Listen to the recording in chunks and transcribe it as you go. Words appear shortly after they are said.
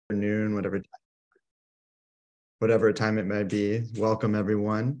Noon, whatever time it may be. Welcome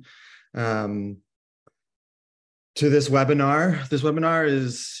everyone to this webinar. This webinar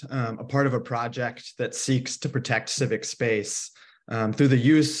is a part of a project that seeks to protect civic space through the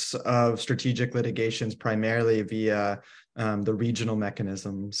use of strategic litigations, primarily via the regional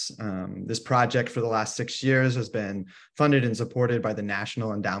mechanisms. This project for the last 6 years has been funded and supported by the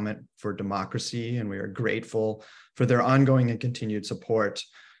National Endowment for Democracy, and we are grateful for their ongoing and continued support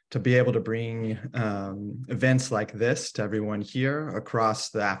to be able to bring events like this to everyone here across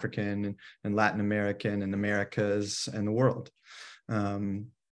the African and Latin American and Americas and the world.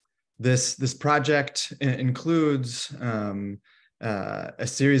 This project includes a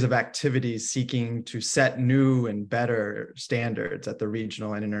series of activities seeking to set new and better standards at the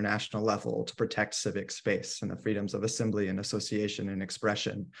regional and international level to protect civic space and the freedoms of assembly and association and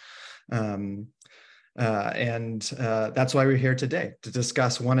expression. That's why we're here today, to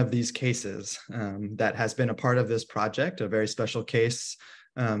discuss one of these cases that has been a part of this project, a very special case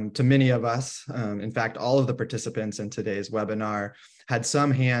to many of us. In fact, all of the participants in today's webinar had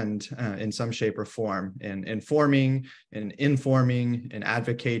some hand in some shape or form in informing, in informing, in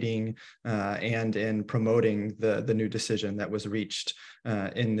advocating, and in promoting the new decision that was reached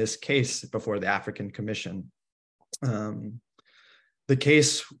in this case before the African Commission. The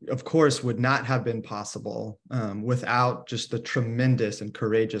case, of course, would not have been possible without just the tremendous and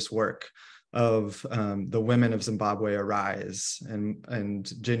courageous work of the women of Zimbabwe Arise,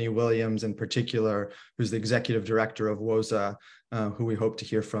 and Jenny Williams in particular, who's the executive director of WOZA, who we hope to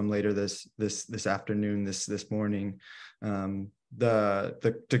hear from later this afternoon, this morning.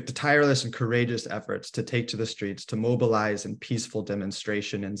 The tireless and courageous efforts to take to the streets to mobilize in peaceful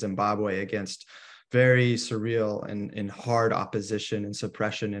demonstration in Zimbabwe against very surreal and hard opposition and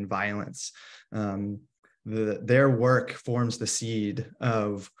suppression and violence. Their work forms the seed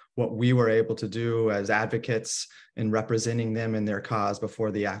of what we were able to do as advocates in representing them in their cause before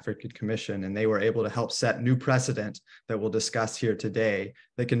the African Commission. And they were able to help set new precedent that we'll discuss here today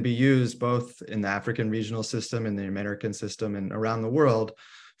that can be used both in the African regional system and the American system and around the world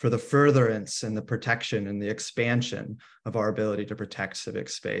for the furtherance and the protection and the expansion of our ability to protect civic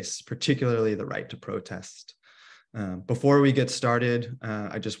space, particularly the right to protest. Before we get started,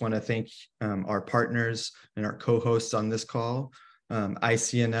 I just want to thank our partners and our co-hosts on this call,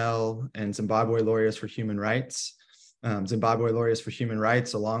 ICNL and Zimbabwe Lawyers for Human Rights. Zimbabwe Lawyers for Human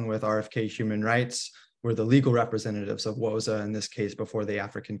Rights, along with RFK Human Rights, were the legal representatives of WOZA in this case before the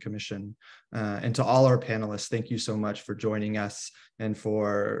African Commission. And to all our panelists, thank you so much for joining us and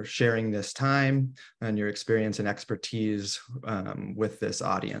for sharing this time and your experience and expertise with this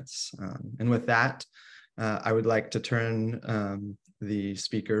audience. And with that, I would like to turn the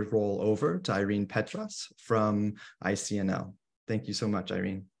speaker's role over to Irene Petras from ICNL. Thank you so much,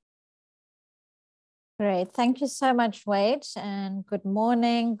 Irene. Great. Thank you so much, Wade. And good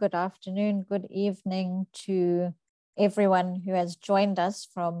morning, good afternoon, good evening to everyone who has joined us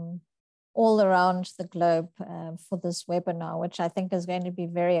from all around the globe for this webinar, which I think is going to be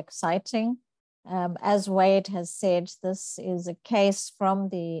very exciting. As Wade has said, this is a case from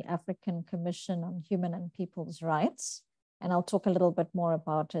the African Commission on Human and People's Rights, and I'll talk a little bit more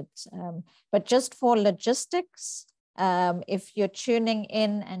about it. But just for logistics, if you're tuning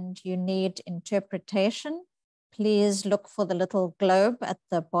in and you need interpretation, please look for the little globe at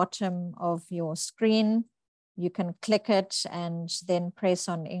the bottom of your screen. You can click it and then press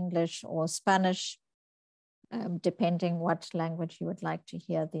on English or Spanish, depending what language you would like to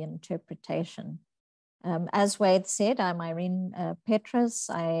hear the interpretation. As Wade said, I'm Irene Petras.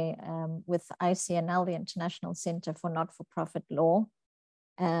 I am with ICNL, the International Center for Not-for-Profit Law,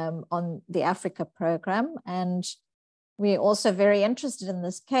 on the Africa program. And we're also very interested in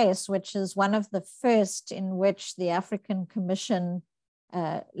this case, which is one of the first in which the African Commission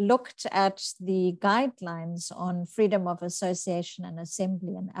looked at the guidelines on freedom of association and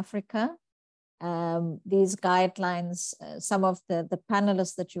assembly in Africa. These guidelines, some of the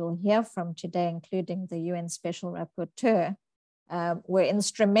panelists that you'll hear from today, including the UN Special Rapporteur, were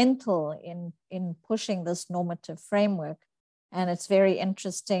instrumental in pushing this normative framework. And it's very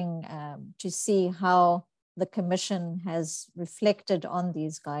interesting to see how the Commission has reflected on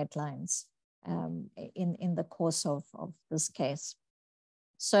these guidelines in the course of this case.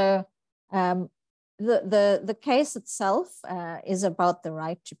 So the case itself is about the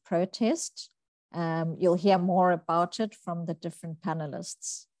right to protest. You'll hear more about it from the different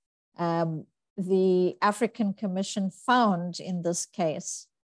panelists. The African Commission found in this case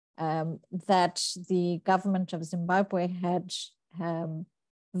that the government of Zimbabwe had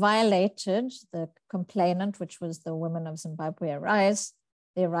violated the complainant, which was the Women of Zimbabwe Arise,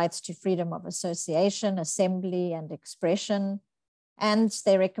 their rights to freedom of association, assembly, and expression. And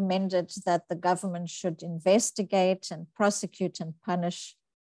they recommended that the government should investigate and prosecute and punish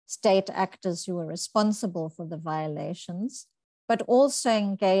state actors who were responsible for the violations, but also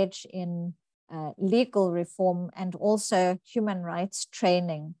engage in legal reform and also human rights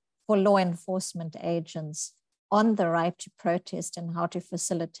training for law enforcement agents on the right to protest and how to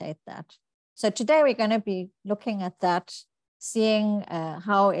facilitate that. So today we're going to be looking at that, seeing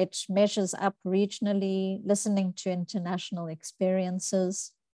how it measures up regionally, listening to international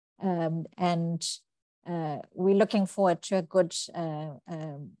experiences, and we're looking forward to a good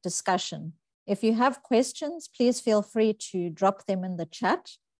discussion. If you have questions, please feel free to drop them in the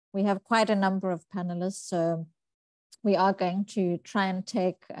chat. We have quite a number of panelists, so we are going to try and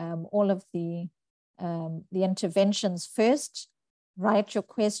take all of the interventions first. Write your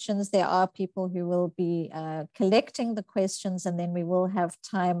questions. There are people who will be collecting the questions, and then we will have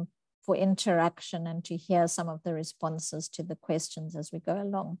time for interaction and to hear some of the responses to the questions as we go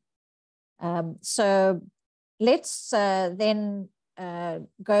along. So let's then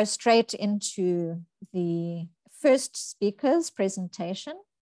go straight into the first speaker's presentation.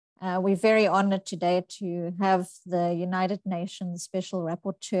 We're very honored today to have the United Nations Special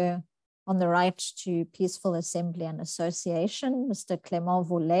Rapporteur on the right to peaceful assembly and association, Mr. Clément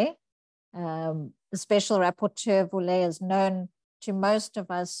Voulet. The Special Rapporteur Voulet is known to most of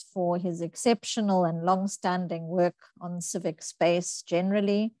us for his exceptional and long-standing work on civic space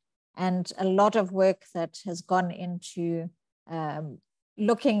generally, and a lot of work that has gone into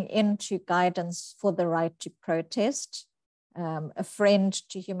looking into guidance for the right to protest, a friend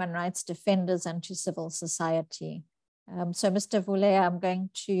to human rights defenders and to civil society. So Mr. Voulet, I'm going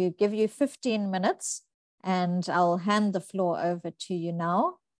to give you 15 minutes and I'll hand the floor over to you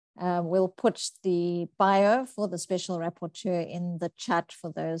now. We'll put the bio for the Special Rapporteur in the chat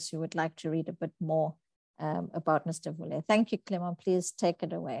for those who would like to read a bit more about Mr. Voulet. Thank you, Clément. Please take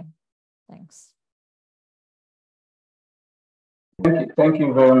it away. Thanks. Thank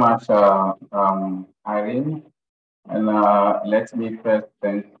you very much, Irene. And let me first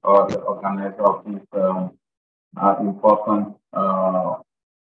thank all the organizers of this important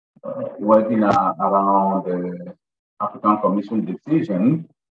webinar around the African Commission decision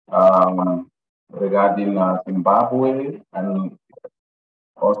regarding Zimbabwe, and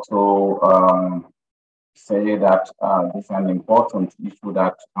also say that this is an important issue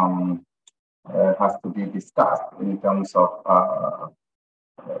that has to be discussed in terms of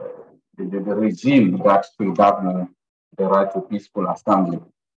the regime that will govern the right to peaceful assembly.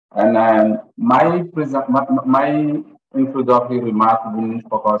 And my introductory remark will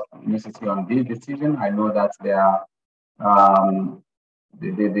focus necessarily on this decision. I know that there are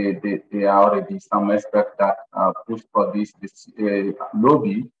already some aspects that push for this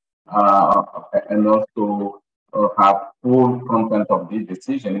lobby and also have full content of this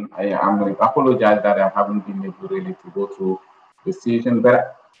decision. I apologize that I haven't been able really to go through decision,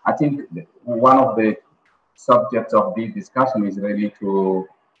 but I think one of the subjects of this discussion is really to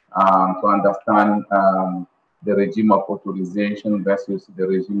understand the regime of authorization versus the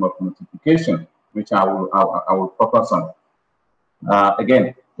regime of notification, which I will focus on.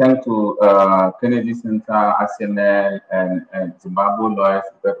 Again, thanks to Kennedy Center, ACNL, and Zimbabwe lawyers,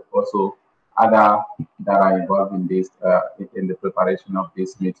 but also other that are involved in this in the preparation of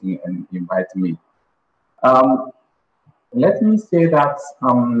this meeting and invite me. Let me say that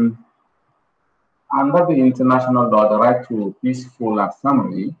under the international law, the right to peaceful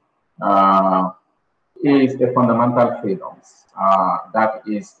assembly is a fundamental freedom that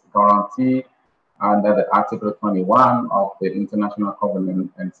is guaranteed under the Article 21 of the International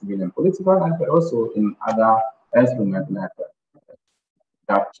Covenant on Civil and Political Rights, but also in other instruments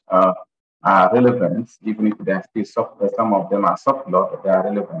that are relevant, even if they are still soft, some of them are soft law, but they are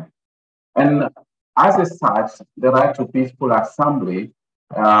relevant. And as such, the right to peaceful assembly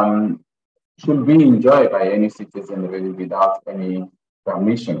should be enjoyed by any citizen really without any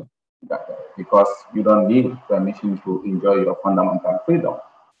permission, because you don't need permission to enjoy your fundamental freedom.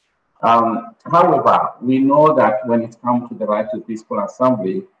 However, we know that when it comes to the right to peaceful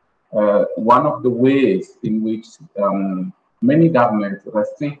assembly, one of the ways in which many governments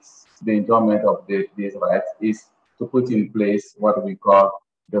restrict the enjoyment of these rights is to put in place what we call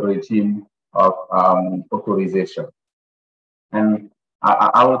the regime of authorization. And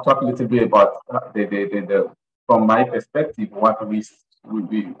I will talk a little bit about from my perspective, what I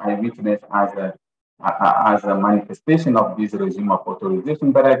witness as a manifestation of this regime of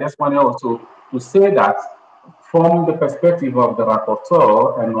authorization. But I just want also to say that from the perspective of the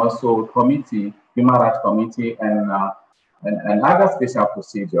rapporteur and also committee, Human Rights Committee, and and other special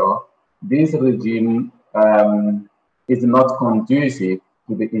procedure, this regime is not conducive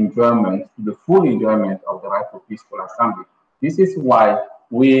to the enjoyment, to the full enjoyment of the right to peaceful assembly. This is why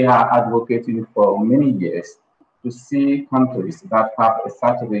we are advocating for many years to see countries that have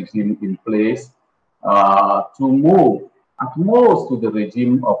such a regime in place to move at most to the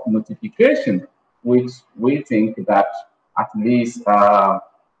regime of notification, which we think that at least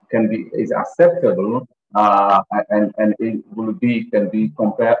is acceptable and it can be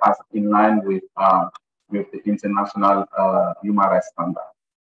compared as in line with the international human rights standard.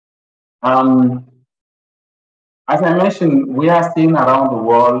 As I mentioned, we are seeing around the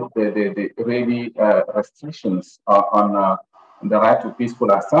world the really restrictions on the right to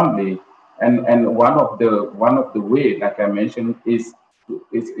peaceful assembly, and one of the ways, like I mentioned, is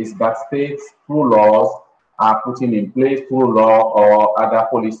that states through laws are putting in place through law or other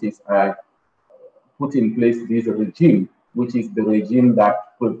policies put in place this regime, which is the regime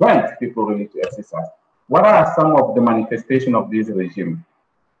that prevents people really to exercise. What are some of the manifestations of this regime?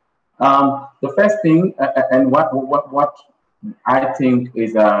 The first thing, and what I think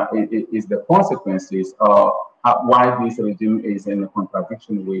is the consequences of why this regime is in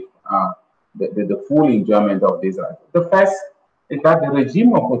contradiction with the full enjoyment of these rights. The first is that the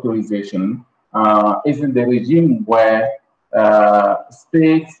regime of authorization isn't the regime where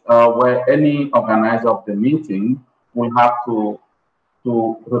states, where any organizer of the meeting will have to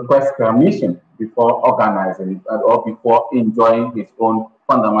request permission before organizing or before enjoying his own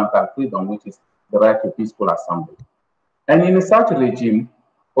fundamental freedom, which is the right to peaceful assembly. And in such a regime,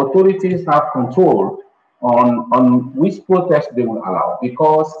 authorities have control on which protest they will allow,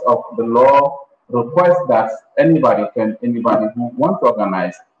 because of the law requires that anybody who wants to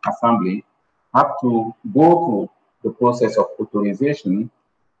organize assembly have to go through the process of authorization.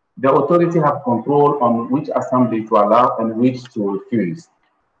 The authority have control on which assembly to allow and which to refuse.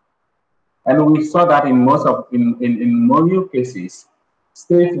 And we saw that in many cases,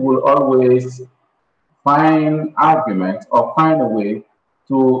 states will always find argument or find a way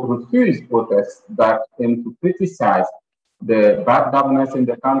to refuse protests that aim to criticize the bad governance in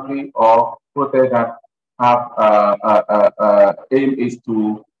the country, or protests that have aim is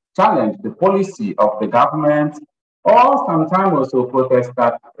to challenge the policy of the government, or sometimes also protest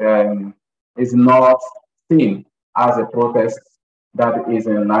that is not seen as a protest that is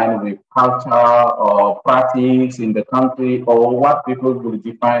in line with culture or practice in the country, or what people will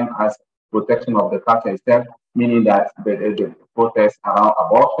define as protection of the culture itself, meaning that the protests around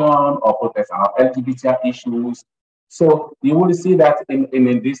abortion or protests around LGBT issues. So you will see that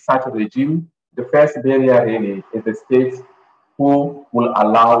in this such a regime, the first barrier really is the states who will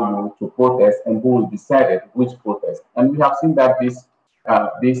allow you to protest and who will decide which protest. And we have seen that this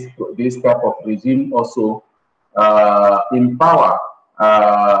type of regime also empower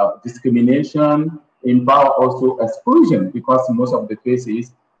discrimination, empower also exclusion, because in most of the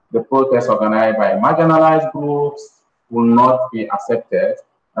cases, the protests organized by marginalized groups will not be accepted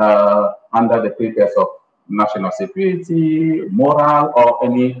under the pretext of national security, moral, or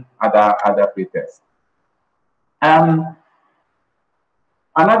any other pretext.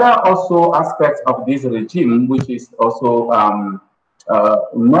 Another also aspect of this regime, which is also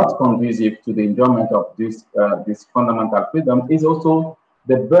not conducive to the enjoyment of this fundamental freedom, is also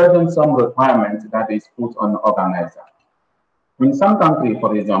the burdensome requirement that is put on organizers. In some countries,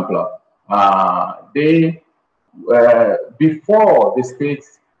 for example, before the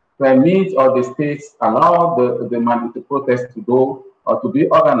states permit or the states allow the protest to go or to be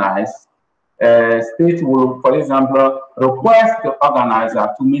organized, states will, for example, request the organizer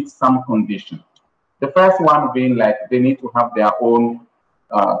to meet some conditions. The first one being like they need to have their own,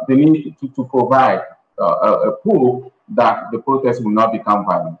 they need to provide a proof that the protest will not become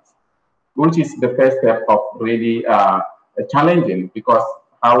violent, which is the first step of really challenging, because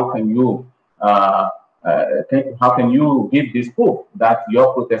how can you give this proof that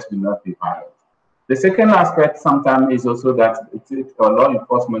your protest will not be violent? The second aspect sometimes is also that law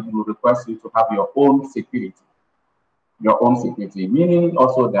enforcement will request you to have your own security, meaning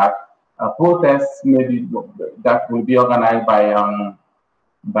also that protests maybe that will be organized by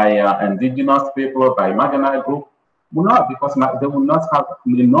indigenous people, by marginalized groups, will not, because they will not have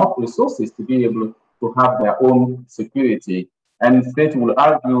enough resources to be able to have their own security. And states will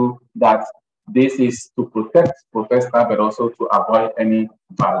argue that this is to protect protesters, but also to avoid any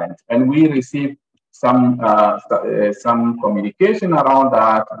violence. And we received some communication around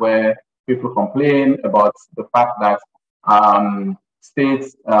that, where people complain about the fact that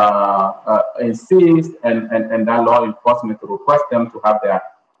states insist and that law enforcement request them to have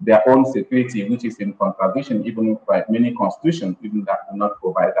their own security, which is in contradiction even by many constitutions, even that do not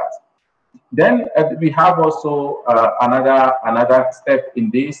provide that. Then we have also another step in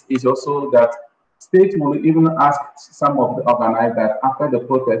this is also that states will even ask some of the organizers that after the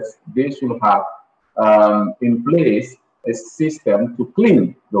protests, they should have in place a system to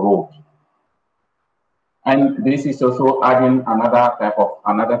clean the road. And this is also adding another type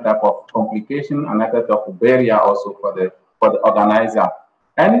of complication, another type of barrier also for the organizer.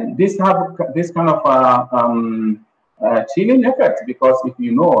 And this have this kind of chilling effect, because if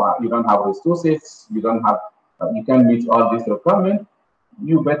you know you don't have resources, you don't have, you can meet all these requirements,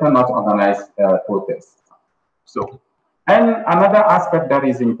 you better not organize protests. So, and another aspect that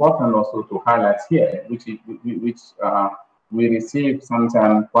is important also to highlight here, which we receive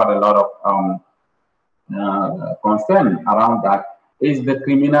sometimes quite a lot of concern around that, is the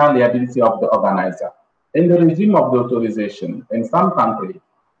criminal liability of the organizer. In the regime of the authorization, in some countries,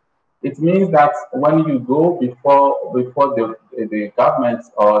 it means that when you go before the government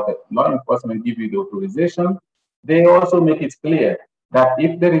or the law enforcement give you the authorization, they also make it clear that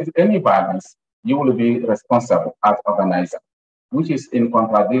if there is any violence, you will be responsible as organizer, which is in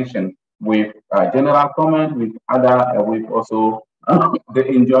contradiction with general comment, with also the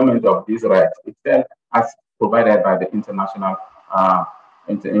enjoyment of these rights itself as provided by the international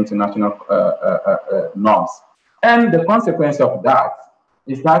norms. And the consequence of that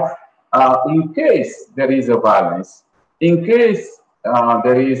is that in case there is a violence, in case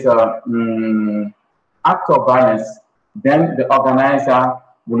there is an act of violence, then the organizer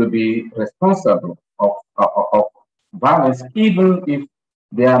will be responsible of violence, even if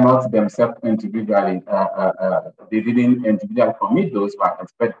they are not themselves individually, they didn't individually commit those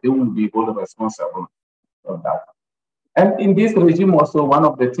violence, but they will be fully responsible of that. And in this regime also, one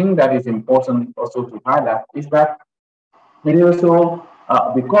of the things that is important also to highlight is that it is also,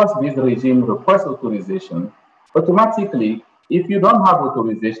 because this regime requires authorization, automatically, if you don't have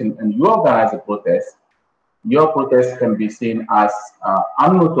authorization and you organize a protest, your protest can be seen as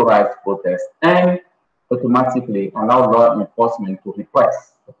unauthorized protest and automatically allow law enforcement to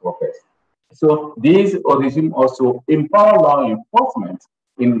repress the protest. So this regime also empower law enforcement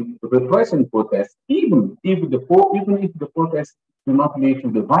in repression protests, even if the protests do not lead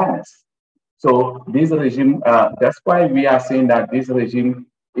to the violence. So this regime, that's why we are saying that this regime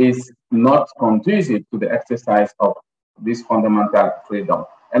is not conducive to the exercise of this fundamental freedom.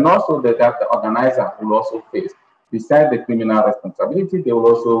 And also that the organizer will also face, besides the criminal responsibility, they will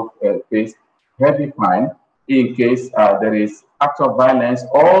also face heavy fine in case there is act of violence,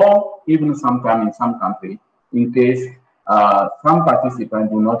 or even sometimes in some countries, in case some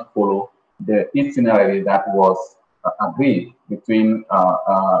participants do not follow the itinerary that was agreed between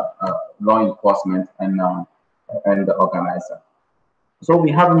law enforcement and the organizer. So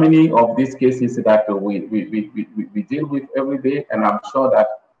we have many of these cases that we deal with every day, and I'm sure that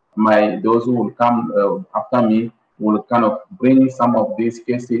those who will come after me will kind of bring some of these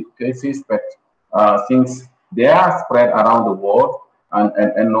cases, but since they are spread around the world,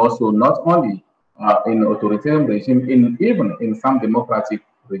 and also not only in authoritarian regime, even in some democratic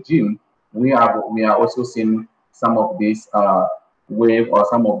regime, we are also seeing some of these wave or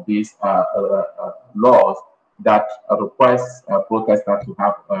some of these laws that requires protesters to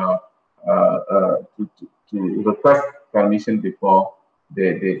have to request permission before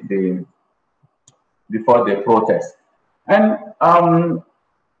they protest. And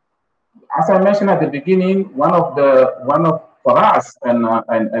as I mentioned at the beginning, for us and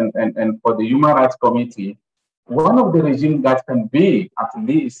for the Human Rights Committee, one of the regimes that can be at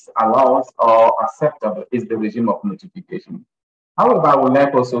least allowed or acceptable is the regime of notification. However, I would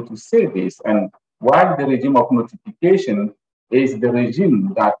like also to say this, and while the regime of notification is the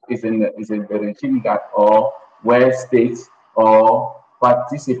regime that is in the regime that, or where states or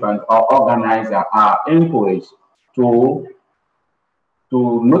participants or organizers are encouraged to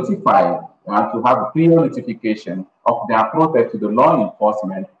notify and to have clear notification of their protest to the law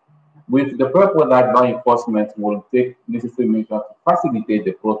enforcement, with the purpose that law enforcement will take necessary measures to facilitate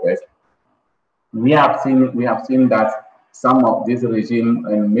the protest. We have seen that some of this regime,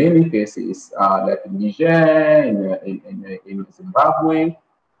 in many cases, like in Niger, in Zimbabwe,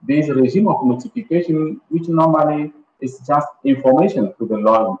 this regime of notification, which normally is just information to the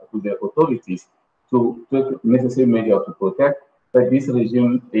law, to the authorities, to take necessary measures to protect, but this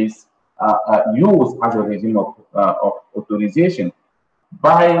regime is used as a regime of authorization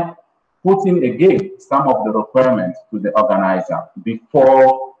by putting again some of the requirements to the organizer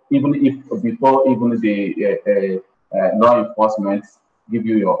before even the law enforcement give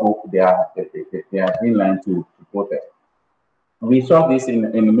you their green line to protest. We saw this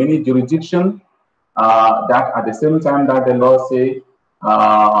in many jurisdictions, that at the same time that the law say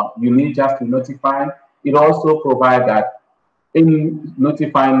you need just to notify, it also provides that in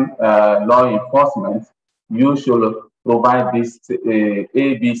notifying law enforcement, you should provide this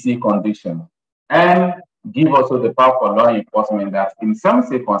ABC condition, and give also the power for law enforcement that in some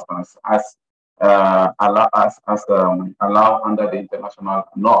circumstances, as allowed under the international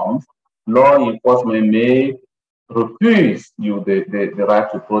norms, law enforcement may refuse you the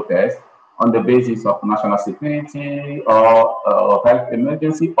right to protest on the basis of national security or health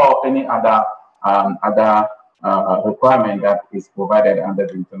emergency or any other requirement that is provided under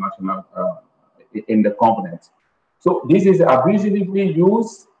the international in the covenant. So this is abusively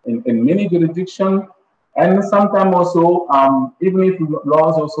used in many jurisdictions, and sometimes also even if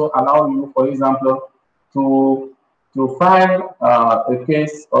laws also allow you, for example, to file a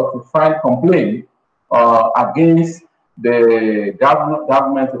case or to file complaint against the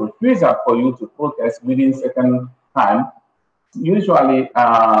government refusal for you to protest within certain time. Usually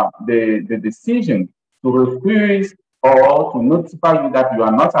the decision to refuse or to notify you that you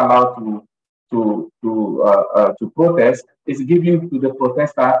are not allowed to protest is given to the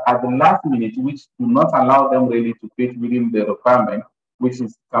protester at the last minute, which do not allow them really to fit within the requirement, which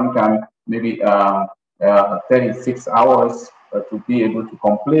is sometimes maybe 36 hours to be able to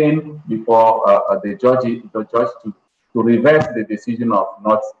complain before the judge to reverse the decision of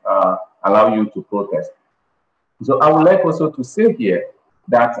not allow you to protest. So I would like also to say here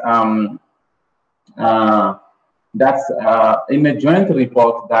that in a joint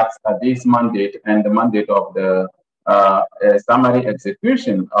report that this mandate and the mandate of the summary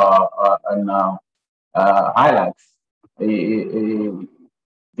execution and highlights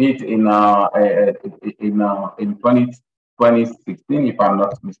did in 2016, if I'm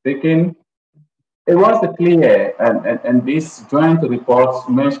not mistaken. It was clear, and this joint report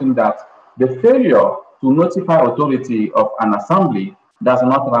mentioned that the failure to notify authority of an assembly does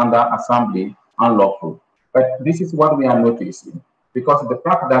not render assembly unlawful. But this is what we are noticing, because the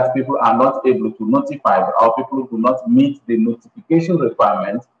fact that people are not able to notify or people do not meet the notification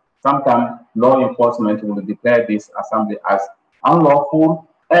requirements, sometimes law enforcement will declare this assembly as unlawful,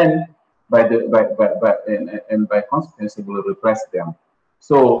 and by consequence will repress them.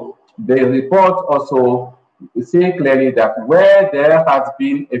 So the report also say clearly that where there has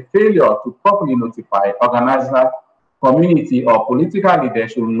been a failure to properly notify, organizer, community, or political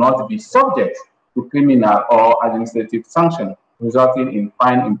leaders should not be subject to criminal or administrative sanction, resulting in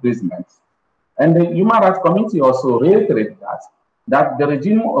fine imprisonment. And the Human Rights Committee also reiterated that the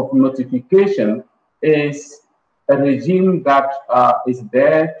regime of notification is a regime that is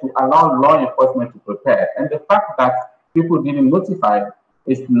there to allow law enforcement to prepare. And the fact that people didn't notify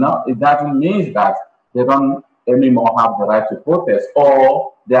is not, it doesn't mean that they don't anymore have the right to protest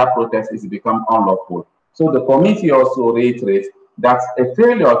or their protest is become unlawful. So the committee also reiterates that a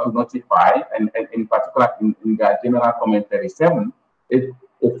failure to notify, and in particular in the general commentary 7, a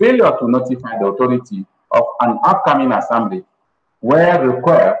failure to notify the authority of an upcoming assembly where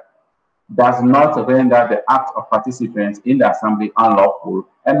required does not render the act of participants in the assembly unlawful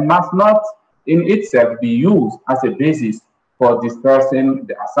and must not in itself be used as a basis for dispersing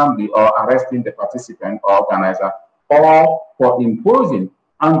the assembly or arresting the participant or organizer, or for imposing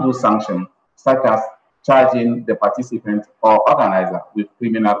undue sanction, such as charging the participant or organizer with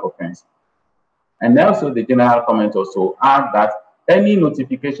criminal offense. And also the general comment also adds that any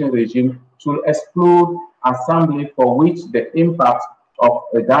notification regime should exclude assembly for which the impact of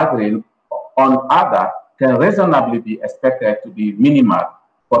a gathering on other can reasonably be expected to be minimal,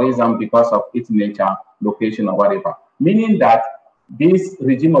 for example, because of its nature, location, or whatever. Meaning that this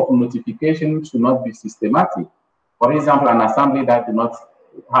regime of notification should not be systematic. For example, an assembly that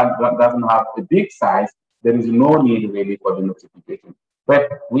doesn't have a big size, there is no need really for the notification. But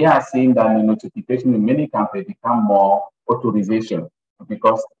we are seeing that the notification in many countries become more authorization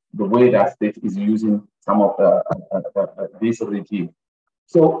because the way that state is using some of this regime.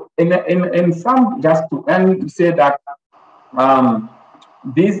 So in some, just to end, say that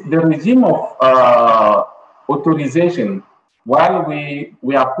the regime of authorization, while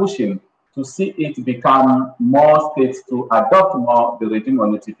we are pushing to see it become more states to adopt more the regime of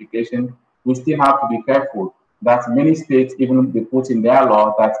notification, we still have to be careful that many states, even they put in their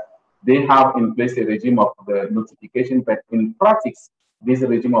law that they have in place a regime of the notification, but in practice, this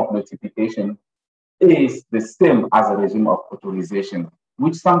regime of notification is the same as a regime of authorization,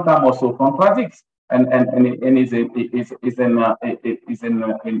 which sometimes also contradicts and is in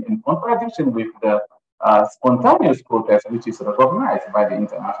contradiction with the spontaneous protest, which is recognized by the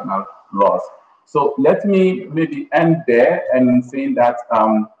international laws. So let me maybe end there and saying that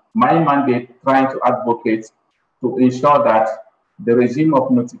my mandate trying to advocate to ensure that the regime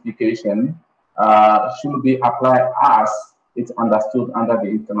of notification should be applied as it's understood under the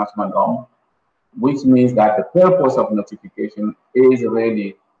international law, which means that the purpose of notification is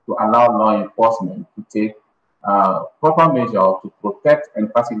really to allow law enforcement to take proper measure to protect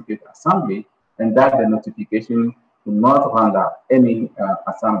and facilitate assembly, and that the notification will not render any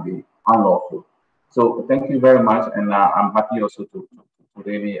assembly unlawful. So thank you very much, and I'm happy also to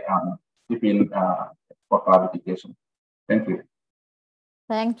really keep in for clarification. Thank you.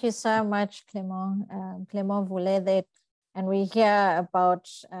 Thank you so much, Clément. Clément Vulede. And we hear about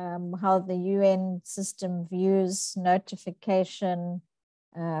how the UN system views notification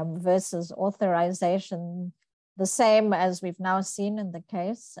versus authorization, the same as we've now seen in the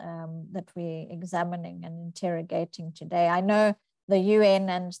case that we're examining and interrogating today. I know the UN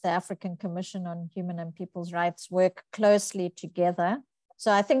and the African Commission on Human and People's Rights work closely together.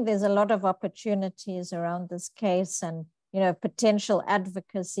 So I think there's a lot of opportunities around this case and, potential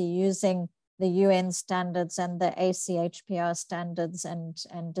advocacy using the UN standards and the ACHPR standards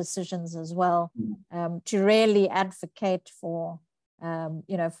and decisions as well, to really advocate for,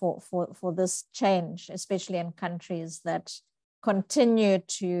 for this change, especially in countries that continue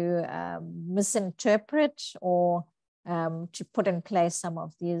to misinterpret or to put in place some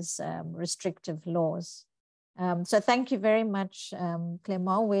of these restrictive laws. So thank you very much,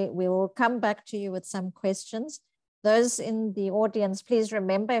 Clément. We will come back to you with some questions. Those in the audience, please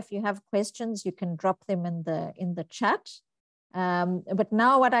remember, if you have questions, you can drop them in the chat. But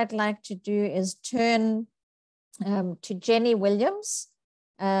now what I'd like to do is turn to Jenny Williams,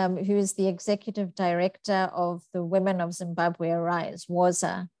 who is the Executive Director of the Women of Zimbabwe Arise,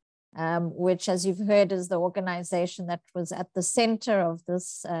 WOZA, which, as you've heard, is the organization that was at the center of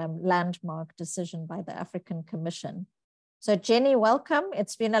this landmark decision by the African Commission. So Jenny, welcome.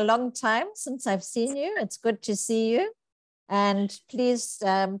 It's been a long time since I've seen you. It's good to see you. And please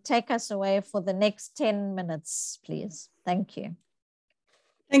take us away for the next 10 minutes, please. Thank you.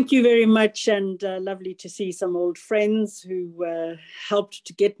 Thank you very much, and lovely to see some old friends who helped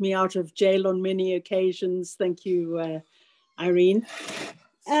to get me out of jail on many occasions. Thank you, Irene.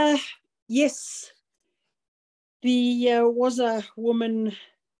 Yes, the WOZA woman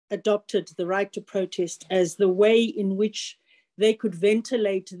adopted the right to protest as the way in which they could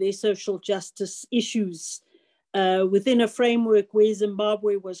ventilate their social justice issues within a framework where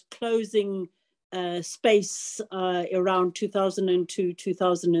Zimbabwe was closing space around 2002,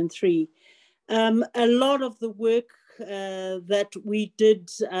 2003. A lot of the work that we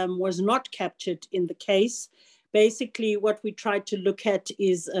did was not captured in the case. Basically, what we tried to look at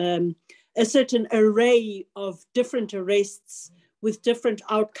is a certain array of different arrests with different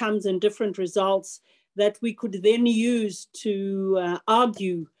outcomes and different results that we could then use to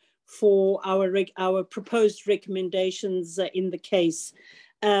argue for our proposed recommendations in the case.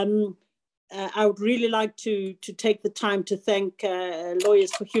 I would really like to take the time to thank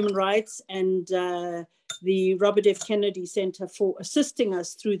Lawyers for Human Rights and the Robert F. Kennedy Center for assisting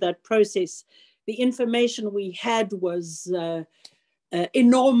us through that process. The information we had was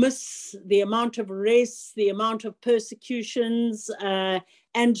enormous, the amount of arrests, the amount of persecutions,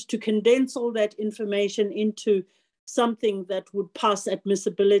 and to condense all that information into something that would pass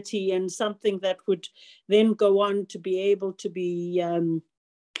admissibility and something that would then go on to be able to be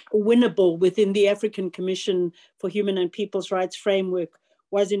winnable within the African Commission for Human and People's Rights framework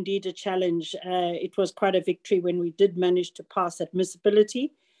was indeed a challenge. It was quite a victory when we did manage to pass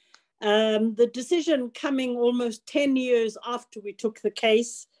admissibility. The decision coming almost 10 years after we took the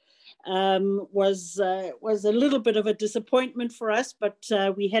case was a little bit of a disappointment for us, but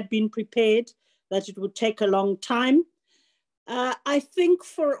we had been prepared that it would take a long time. I think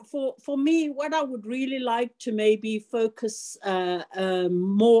for me, what I would really like to maybe focus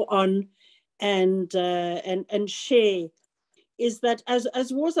more on and share is that as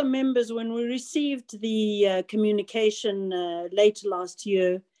WOZA members, when we received the communication late last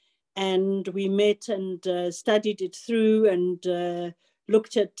year, and we met and studied it through and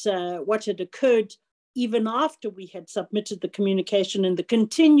looked at what had occurred even after we had submitted the communication and the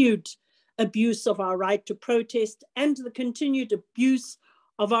continued abuse of our right to protest and the continued abuse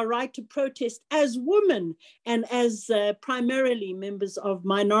of our right to protest as women and as primarily members of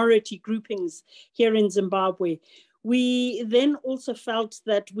minority groupings here in Zimbabwe. We then also felt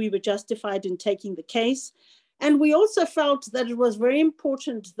that we were justified in taking the case. And we also felt that it was very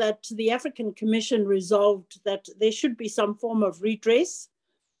important that the African Commission resolved that there should be some form of redress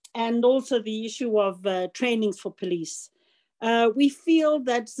and also the issue of trainings for police. We feel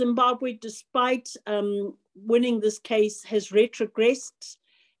that Zimbabwe, despite winning this case, has retrogressed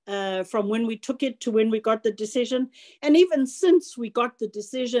from when we took it to when we got the decision. And even since we got the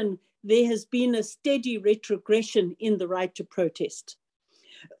decision, there has been a steady retrogression in the right to protest.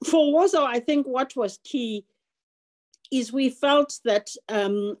 For WOZA, I think what was key is we felt that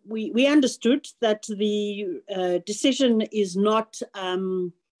we understood that the decision is not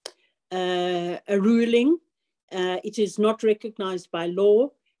a ruling. It is not recognized by law.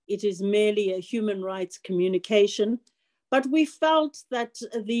 It is merely a human rights communication. But we felt that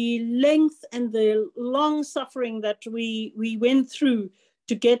the length and the long suffering that we went through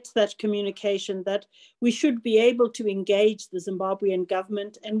to get that communication, that we should be able to engage the Zimbabwean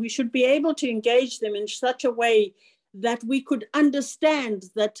government, and we should be able to engage them in such a way that we could understand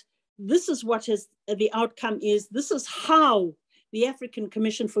that this is what the outcome is. This is how the African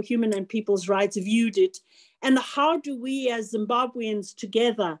Commission for Human and People's Rights viewed it. And how do we as Zimbabweans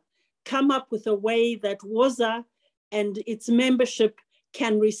together come up with a way that WOZA and its membership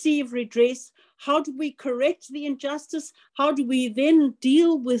can receive redress? How do we correct the injustice? How do we then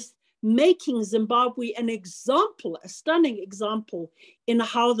deal with making Zimbabwe an example, a stunning example in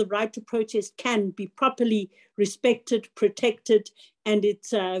how the right to protest can be properly respected, protected, and it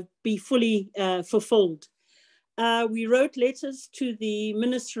be fully fulfilled? We wrote letters to the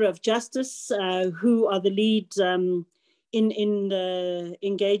Minister of Justice, who are the lead in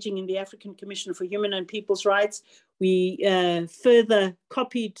engaging in the African Commission for Human and People's Rights. We further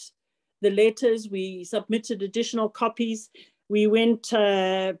copied the letters. We submitted additional copies. We went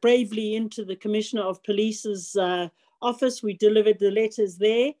bravely into the Commissioner of Police's office. We delivered the letters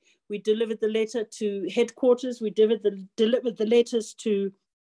there. We delivered the letter to headquarters. We delivered the letters to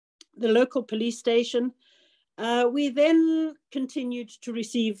the local police station. We then continued to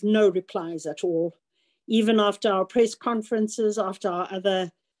receive no replies at all. Even after our press conferences, after our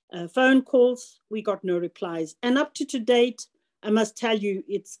other phone calls, we got no replies. And up to date, I must tell you,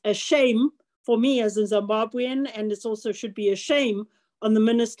 it's a shame for me as a Zimbabwean, and it also should be a shame on the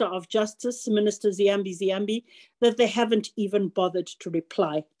Minister of Justice, Minister Ziambi, that they haven't even bothered to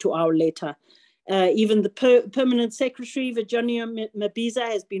reply to our letter. Even the Permanent Secretary, Virginia Mabiza,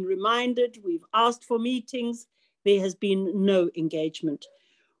 has been reminded. We've asked for meetings. There has been no engagement.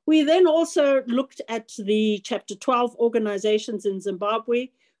 We then also looked at the Chapter 12 organizations in Zimbabwe.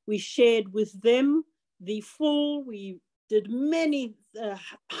 We shared with them the full, we did many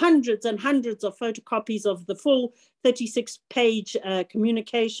hundreds and hundreds of photocopies of the full 36-page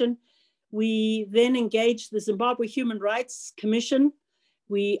communication. We then engaged the Zimbabwe Human Rights Commission.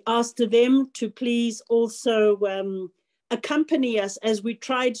 We asked them to please also accompany us as we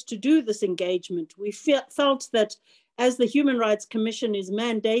tried to do this engagement. We felt that as the Human Rights Commission is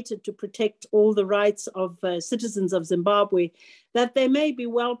mandated to protect all the rights of citizens of Zimbabwe, that they may be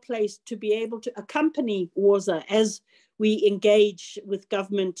well placed to be able to accompany WOZA as we engage with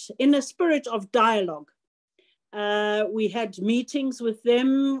government in a spirit of dialogue. We had meetings with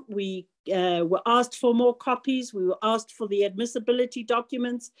them. We were asked for more copies. We were asked for the admissibility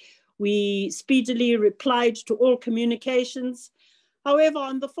documents. We speedily replied to all communications. However,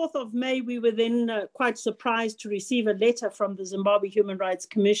 on the 4th of May, we were then quite surprised to receive a letter from the Zimbabwe Human Rights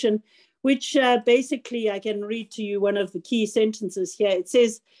Commission, which basically, I can read to you one of the key sentences here. It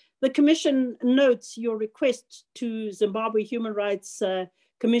says, the Commission notes your request to Zimbabwe Human Rights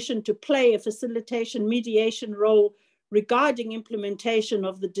Commission to play a facilitation mediation role regarding implementation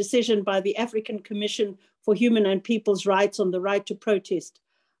of the decision by the African Commission for Human and People's Rights on the right to protest.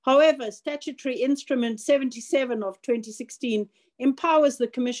 However, Statutory Instrument 77 of 2016 empowers the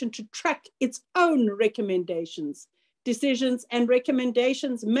Commission to track its own recommendations, decisions, and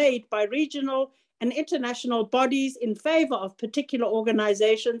recommendations made by regional and international bodies in favor of particular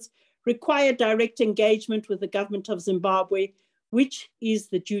organizations require direct engagement with the government of Zimbabwe, which is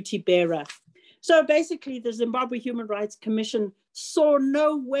the duty bearer. So basically, the Zimbabwe Human Rights Commission saw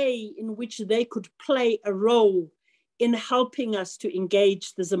no way in which they could play a role in helping us to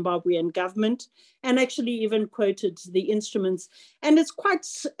engage the Zimbabwean government, and actually even quoted the instruments. And it's quite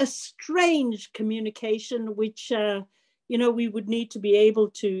a strange communication, which we would need to be able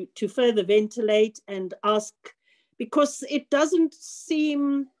to further ventilate and ask, because it doesn't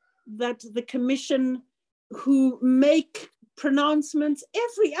seem that the Commission, who make pronouncements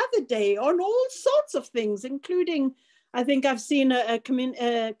every other day on all sorts of things, including, I think I've seen a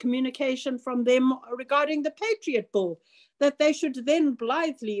communication from them regarding the Patriot Bill, that they should then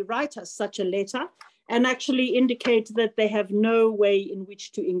blithely write us such a letter and actually indicate that they have no way in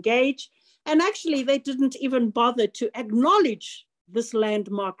which to engage. And actually, they didn't even bother to acknowledge this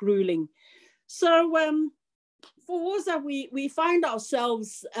landmark ruling. So for WOZA, we find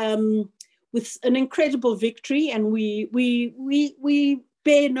ourselves with an incredible victory, and we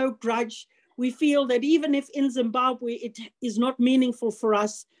bear no grudge. We feel that even if in Zimbabwe it is not meaningful for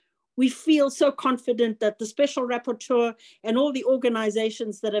us, we feel so confident that the Special Rapporteur and all the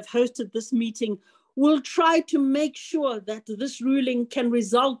organizations that have hosted this meeting will try to make sure that this ruling can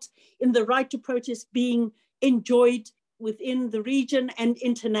result in the right to protest being enjoyed within the region and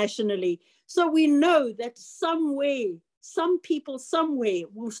internationally. So we know that some way, some people somewhere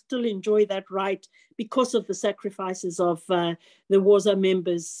will still enjoy that right because of the sacrifices of the WOZA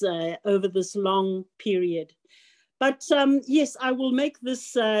members over this long period. But yes, I will make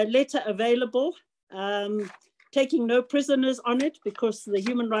this letter available, taking no prisoners on it, because the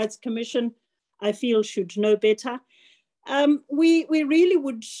Human Rights Commission, I feel, should know better. We really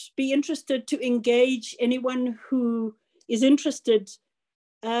would be interested to engage anyone who is interested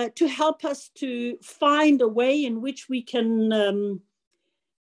to help us to find a way in which we can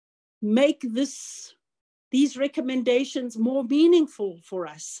make these recommendations more meaningful for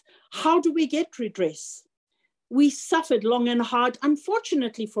us. How do we get redress? We suffered long and hard.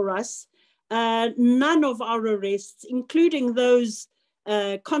 Unfortunately for us, none of our arrests, including those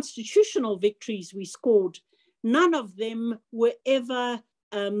constitutional victories we scored, none of them were ever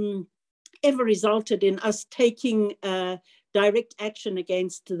resulted in us taking direct action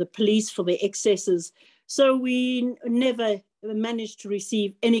against the police for their excesses. So we never managed to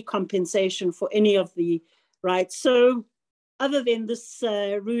receive any compensation for any of the rights. So other than this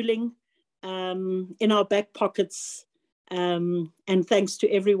ruling in our back pockets, and thanks to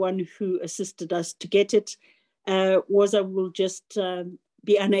everyone who assisted us to get it, WOZA will just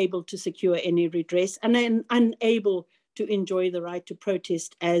be unable to secure any redress and then unable to enjoy the right to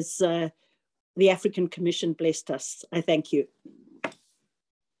protest as the African Commission blessed us. I thank you.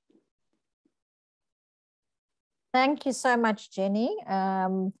 Thank you so much, Jenny.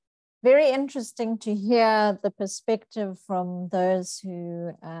 Very interesting to hear the perspective from those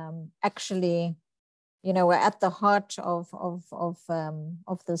who actually, you know, were at the heart of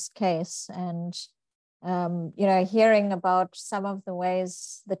this case, and you know, hearing about some of the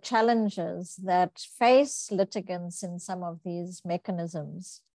ways, the challenges that face litigants in some of these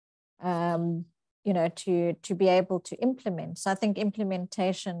mechanisms, you know, to be able to implement. So I think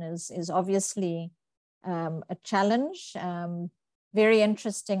implementation is obviously a challenge. Very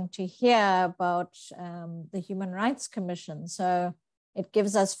interesting to hear about the Human Rights Commission. So it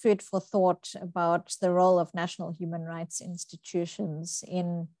gives us food for thought about the role of national human rights institutions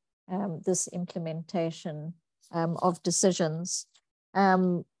in this implementation of decisions.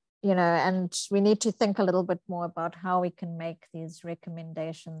 You know, and we need to think a little bit more about how we can make these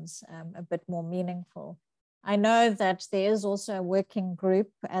recommendations a bit more meaningful. I know that there is also a working group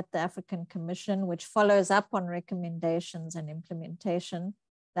at the African Commission which follows up on recommendations and implementation.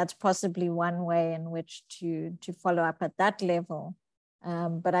 That's possibly one way in which to follow up at that level.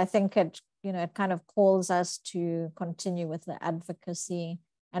 But I think it, you know, it kind of calls us to continue with the advocacy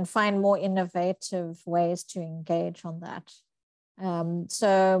and find more innovative ways to engage on that.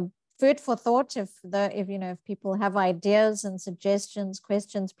 So food for thought. If you know, if people have ideas and suggestions,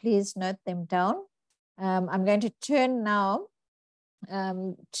 questions, please note them down. I'm going to turn now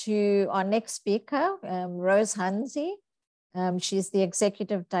to our next speaker, Rose Hanzi. She's the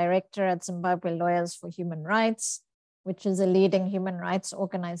Executive Director at Zimbabwe Lawyers for Human Rights, which is a leading human rights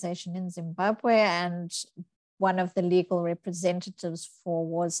organization in Zimbabwe and one of the legal representatives for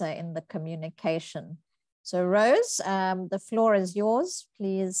WOZA in the communication. So Rose, the floor is yours.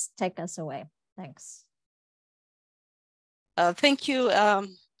 Please take us away. Thanks. Thank you.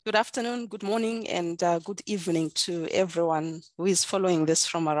 Good afternoon, good morning, and good evening to everyone who is following this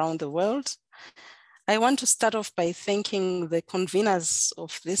from around the world. I want to start off by thanking the conveners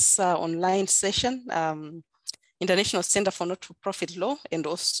of this online session, International Center for Not-for-Profit Law, and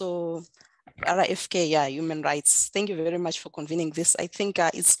also RFK, Human Rights. Thank you very much for convening this. I think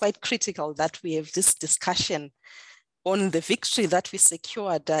it's quite critical that we have this discussion on the victory that we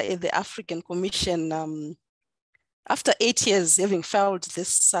secured at the African Commission after 8 years having filed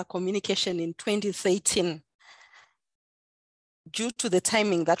this communication in 2013. Due to the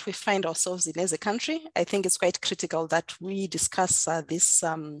timing that we find ourselves in as a country, I think it's quite critical that we discuss this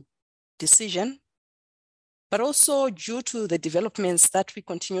decision, but also due to the developments that we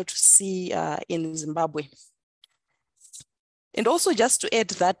continue to see in Zimbabwe. And also just to add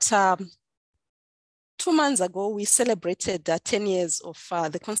that 2 months ago, we celebrated 10 years of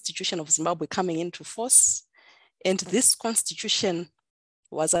the Constitution of Zimbabwe coming into force. And this constitution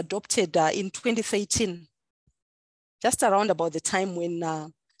was adopted in 2013, just around about the time when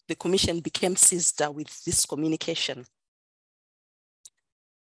the the Commission became seized with this communication.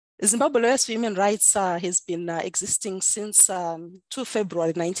 Zimbabwe Lawyers for Human Rights has been existing since 2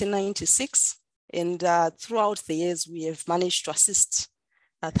 February 1996. And throughout the years, we have managed to assist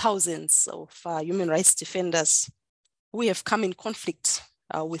thousands of human rights defenders who have come in conflict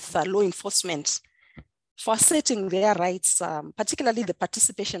with law enforcement for asserting their rights, particularly the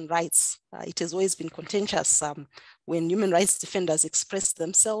participation rights. It has always been contentious when human rights defenders express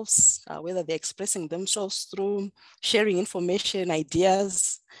themselves, whether they're expressing themselves through sharing information,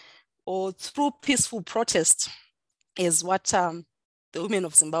 ideas, or through peaceful protest, is what the Women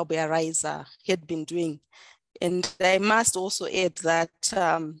of Zimbabwe Arise had been doing. And I must also add that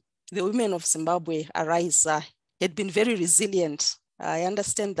the Women of Zimbabwe Arise had been very resilient. I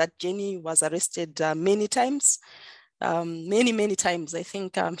understand that Jenny was arrested many times, many times. I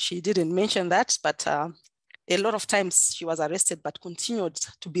think she didn't mention that, but a lot of times she was arrested, but continued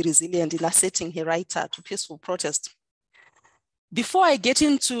to be resilient in asserting her right to peaceful protest. Before I get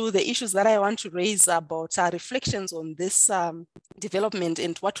into the issues that I want to raise about reflections on this development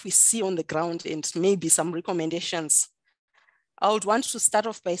and what we see on the ground and maybe some recommendations, I would want to start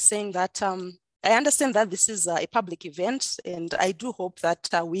off by saying that I understand that this is a public event, and I do hope that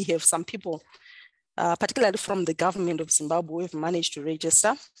we have some people, particularly from the government of Zimbabwe, who have managed to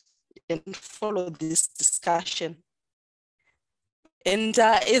register and follow this discussion. And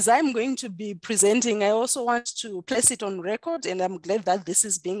as I'm going to be presenting, I also want to place it on record, and I'm glad that this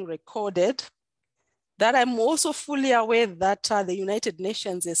is being recorded, that I'm also fully aware that the United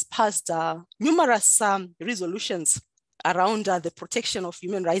Nations has passed numerous resolutions around the protection of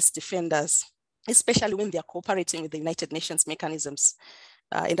human rights defenders, especially when they are cooperating with the United Nations mechanisms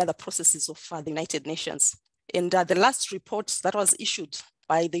and other processes of the United Nations. And the last report that was issued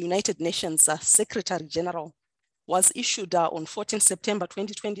by the United Nations Secretary General was issued on 14 September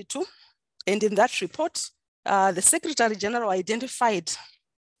 2022. And in that report, the Secretary General identified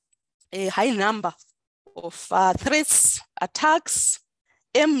a high number of threats, attacks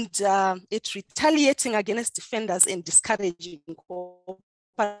aimed at retaliating against defenders and discouraging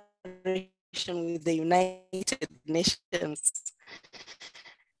cooperation with the United Nations.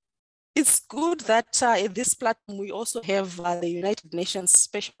 It's good that at this platform, we also have the United Nations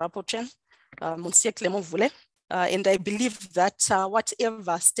Special Rapporteur, Monsieur Clement Voulet. And I believe that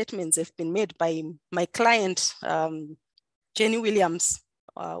whatever statements have been made by my client, Jenny Williams,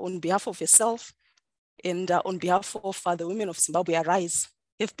 on behalf of herself and on behalf of the Women of Zimbabwe Arise,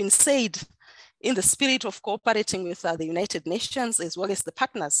 have been said in the spirit of cooperating with the United Nations, as well as the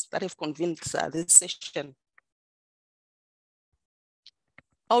partners that have convened this session.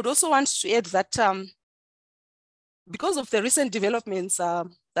 I would also want to add that because of the recent developments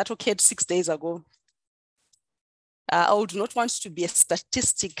that occurred 6 days ago, I would not want to be a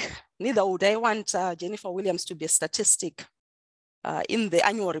statistic, neither would I want Jennifer Williams to be a statistic in the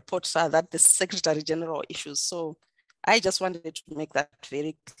annual report that the Secretary General issues. So I just wanted to make that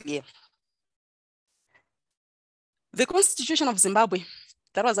very clear. The Constitution of Zimbabwe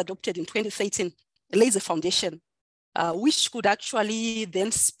that was adopted in 2013 lays a foundation which could actually then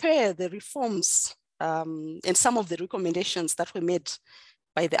spur the reforms and some of the recommendations that were made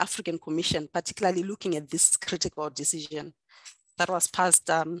by the African Commission, particularly looking at this critical decision that was passed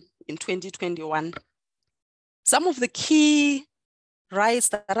in 2021. Some of the key rights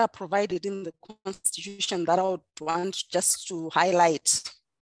that are provided in the Constitution that I would want just to highlight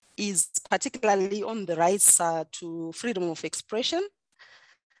is particularly on the rights to freedom of expression,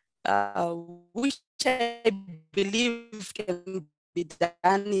 which I believe can be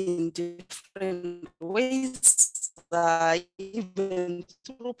done in different ways, even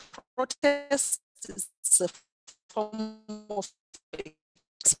through protests. It's a form of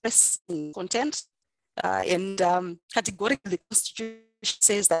expressing content. And categorically, the Constitution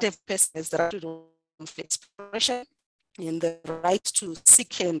says that every person has the right to freedom of expression and the right to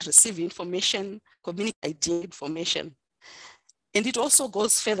seek and receive information, communicate information. And it also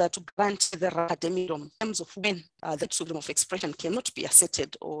goes further to grant the academic in terms of when the freedom of expression cannot be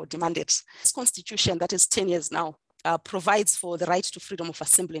asserted or demanded. This Constitution, that is 10 years now, provides for the right to freedom of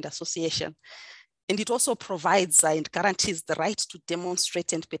assembly and association. And it also provides and guarantees the right to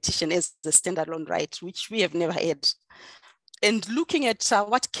demonstrate and petition as a standalone right, which we have never had. And looking at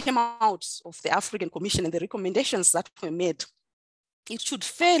what came out of the African Commission and the recommendations that were made, it should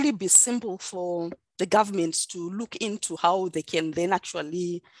fairly be simple for the government to look into how they can then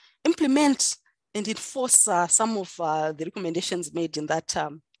actually implement and enforce some of the recommendations made in that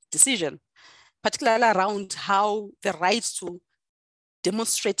decision, particularly around how the right to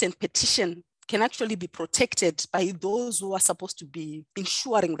demonstrate and petition can actually be protected by those who are supposed to be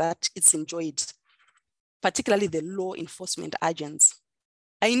ensuring that it's enjoyed, particularly the law enforcement agents.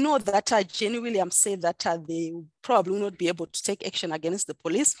 I know that Jenny Williams said that they probably will not be able to take action against the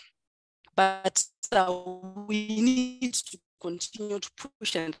police, but we need to continue to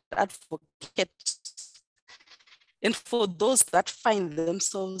push and advocate. And for those that find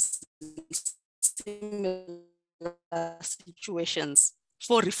themselves in similar situations,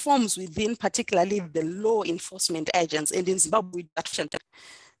 for reforms within particularly the law enforcement agents, and in Zimbabwe,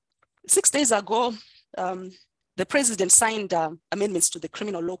 6 days ago, the president signed amendments to the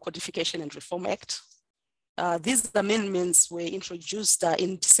Criminal Law Codification and Reform Act. These amendments were introduced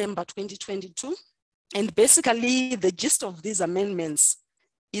in December 2022. And basically the gist of these amendments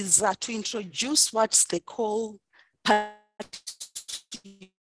is to introduce what they call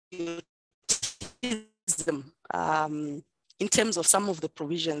patriotism in terms of some of the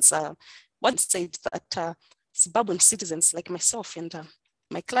provisions. One said that Zimbabwean citizens like myself and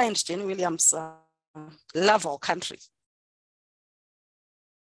my client, Jenny Williams, love our country.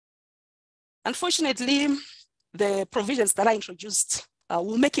 Unfortunately, the provisions that are introduced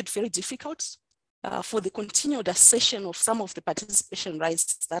will make it very difficult for the continued assertion of some of the participation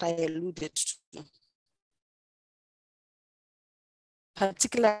rights that I alluded to.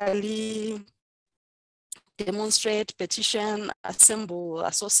 Particularly demonstrate, petition, assemble,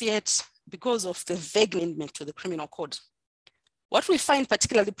 associate, because of the vague amendment to the criminal code. What we find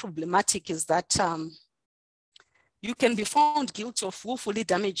particularly problematic is that you can be found guilty of willfully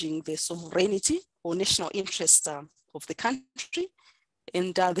damaging the sovereignty or national interest of the country,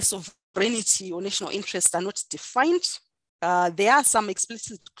 and the sovereignty or national interests are not defined. There are some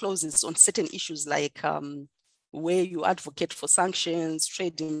explicit clauses on certain issues like where you advocate for sanctions,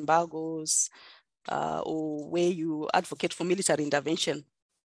 trade embargoes, or where you advocate for military intervention.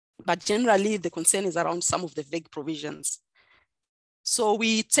 But generally, the concern is around some of the vague provisions. So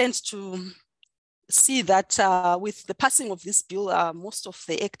we tend to see that with the passing of this bill, most of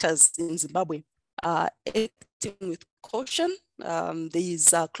the actors in Zimbabwe are acting with caution. There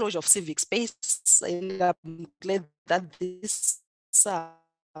is a closure of civic space, and I'm glad that this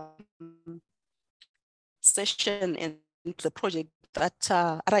session and the project that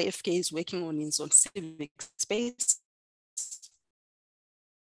RIFK is working on is on civic space.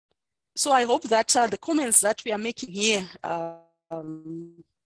 So I hope that the comments that we are making here,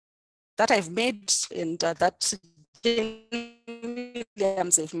 that I've made and that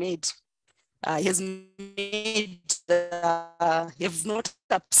Williams have made, have not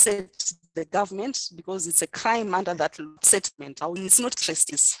upset the government, because it's a crime under that settlement. It's not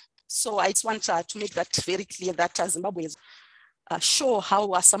justice. So I just want to make that very clear that Zimbabwe is show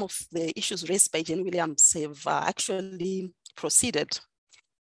how some of the issues raised by Jenny Williams have actually proceeded.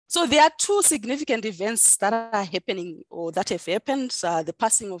 So there are two significant events that are happening or that have happened. The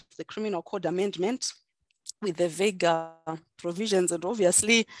passing of the Criminal Code Amendment with the vague provisions, and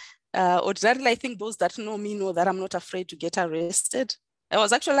obviously, ordinarily, I think those that know me know that I'm not afraid to get arrested. I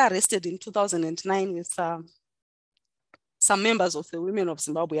was actually arrested in 2009 with some members of the Women of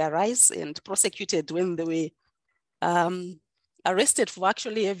Zimbabwe Arise and prosecuted when they were arrested for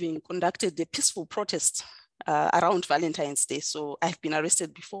actually having conducted a peaceful protest around Valentine's Day. So I've been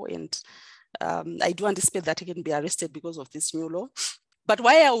arrested before, and I do anticipate that I can be arrested because of this new law. But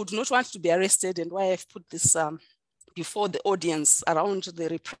why I would not want to be arrested and why I've put this before the audience around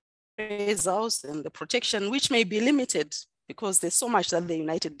the reprisals and the protection, which may be limited because there's so much that the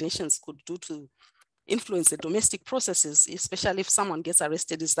United Nations could do to influence the domestic processes, especially if someone gets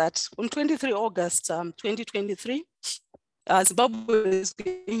arrested, is that on 23 August 2023, Zimbabwe is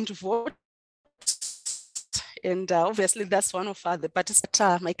going to vote. And obviously that's one of the parties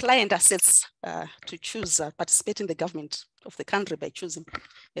that my client assets to choose, participate in the government of the country by choosing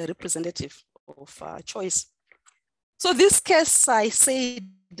a representative of choice. So this case, I said,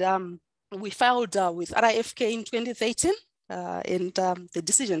 we filed with RIFK in 2013, and the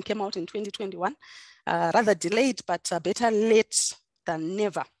decision came out in 2021, rather delayed, but better late than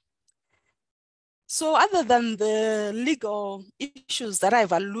never. So other than the legal issues that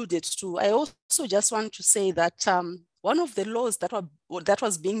I've alluded to, I also just want to say that one of the laws that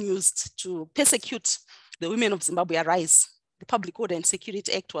was being used to persecute the Women of Zimbabwe Arise, the Public Order and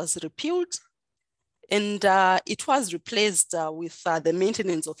Security Act, was repealed, and it was replaced with the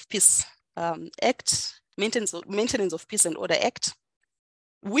Maintenance of Peace Act, Maintenance of Peace and Order Act,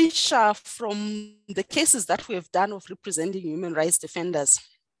 which from the cases that we have done of representing human rights defenders,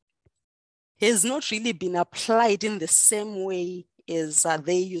 has not really been applied in the same way as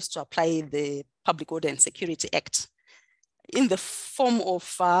they used to apply the Public Order and Security Act, in the form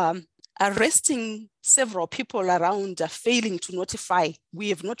of arresting several people around failing to notify. We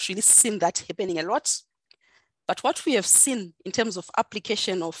have not really seen that happening a lot. But what we have seen in terms of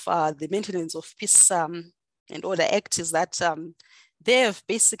application of the Maintenance of Peace and Order Act is that they have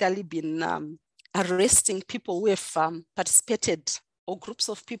basically been arresting people who have participated, or groups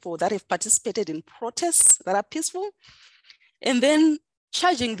of people that have participated in protests that are peaceful, and then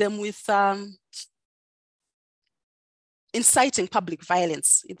charging them with inciting public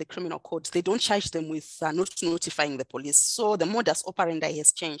violence in the criminal code. They don't charge them with not notifying the police. So the modus operandi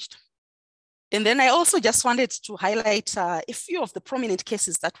has changed. And then I also just wanted to highlight a few of the prominent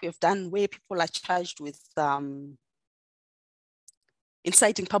cases that we have done where people are charged with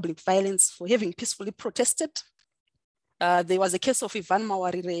inciting public violence for having peacefully protested. There was a case of Ivan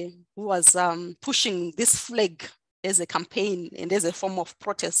Mawarire, who was pushing this flag as a campaign and as a form of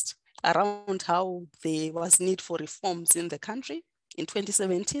protest around how there was need for reforms in the country in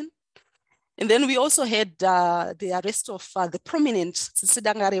 2017. And then we also had the arrest of the prominent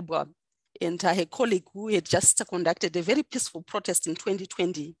Tsitsidangarebwa and her colleague who had just conducted a very peaceful protest in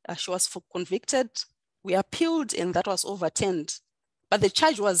 2020. She was convicted. We appealed and that was overturned. But the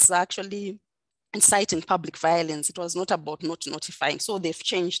charge was actually inciting public violence. It was not about not notifying. So they've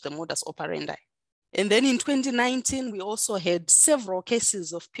changed the modus operandi. And then in 2019, we also had several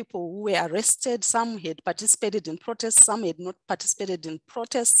cases of people who were arrested. Some had participated in protests, some had not participated in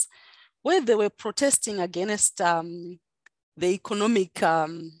protests, where they were protesting against the economic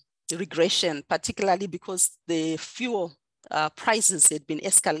regression, particularly because the fuel prices had been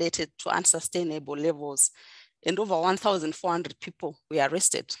escalated to unsustainable levels, and over 1,400 people were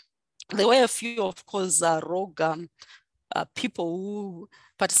arrested. There were a few, of course, rogue people who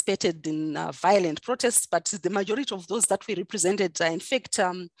participated in violent protests, but the majority of those that we represented, in fact,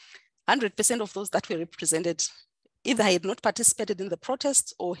 100% of those that we represented either had not participated in the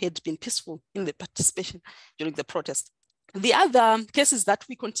protest or had been peaceful in the participation during the protest. The other cases that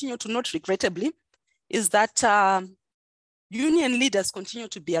we continue to note, regrettably, is that union leaders continue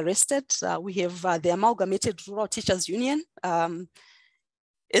to be arrested. We have the Amalgamated Rural Teachers Union.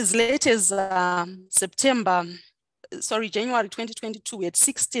 As late as January 2022, we had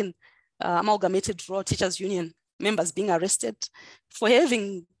 16 Amalgamated Rural Teachers Union members being arrested for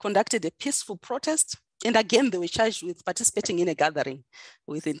having conducted a peaceful protest. And again, they were charged with participating in a gathering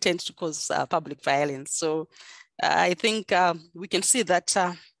with intent to cause public violence. So I think we can see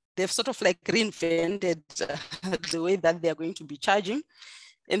that they've sort of like reinvented the way that they're going to be charging.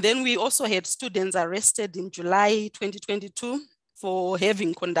 And then we also had students arrested in July 2022 for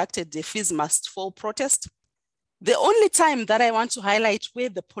having conducted the Fees Must Fall protest. The only time that I want to highlight where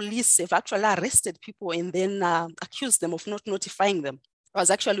the police have actually arrested people and then accused them of not notifying them was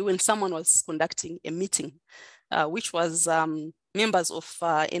actually when someone was conducting a meeting, which was members of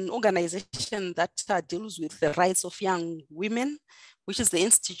an organization that deals with the rights of young women, which is the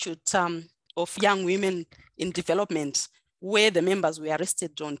Institute of Young Women in Development, where the members were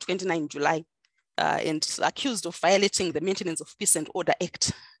arrested on 29 July and accused of violating the Maintenance of Peace and Order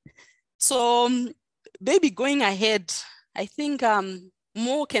Act. So maybe going ahead, I think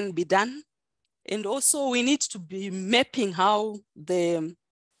more can be done. And also we need to be mapping how the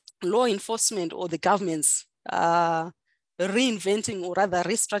law enforcement or the governments are reinventing or rather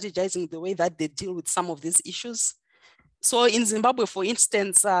re-strategizing the way that they deal with some of these issues. So in Zimbabwe, for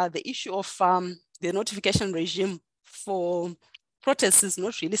instance, the issue of the notification regime for protests is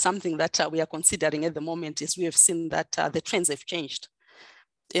not really something that we are considering at the moment, as we have seen that the trends have changed.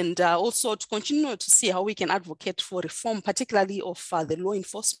 And also to continue to see how we can advocate for reform, particularly of the law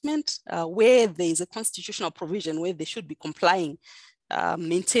enforcement, where there is a constitutional provision where they should be complying,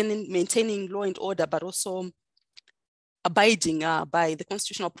 maintaining law and order, but also abiding by the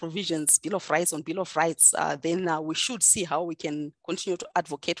constitutional provisions, Bill of Rights on Bill of Rights. Then we should see how we can continue to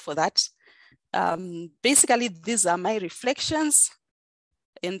advocate for that. Basically, these are my reflections.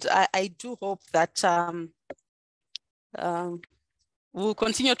 And I do hope that we'll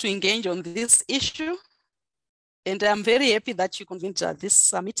continue to engage on this issue. And I'm very happy that you convened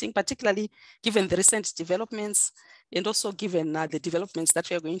this meeting, particularly given the recent developments and also given the developments that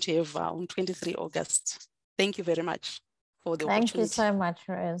we are going to have on 23 August. Thank you very much for the opportunity. Thank you so much,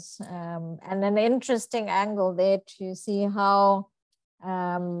 Rose. And an interesting angle there to see how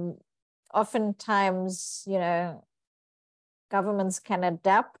oftentimes, you know, governments can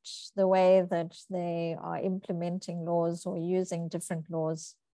adapt the way that they are implementing laws or using different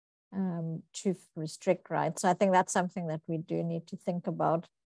laws to restrict rights. So I think that's something that we do need to think about.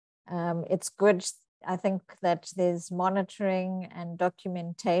 It's good, I think, that there's monitoring and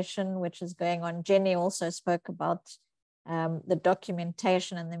documentation, which is going on. Jenny also spoke about the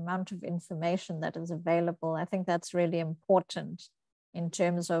documentation and the amount of information that is available. I think that's really important in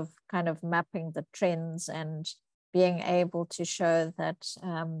terms of kind of mapping the trends and being able to show that,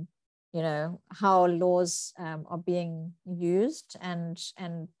 you know, how laws are being used and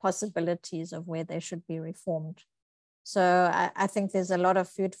possibilities of where they should be reformed. So I think there's a lot of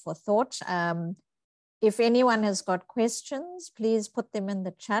food for thought. If anyone has got questions, please put them in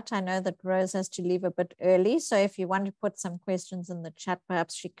the chat. I know that Rose has to leave a bit early, so if you want to put some questions in the chat,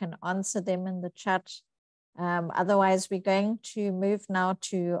 perhaps she can answer them in the chat. Otherwise, we're going to move now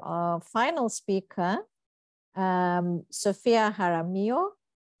to our final speaker, Sophia Jaramillo.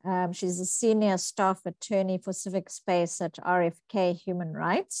 She's a senior staff attorney for civic space at RFK Human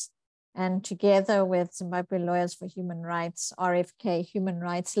Rights. And together with Zimbabwe Lawyers for Human Rights, RFK Human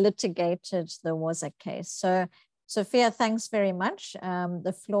Rights litigated the WOZA case. So, Sophia, thanks very much.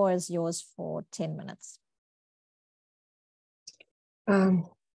 The floor is yours for 10 minutes.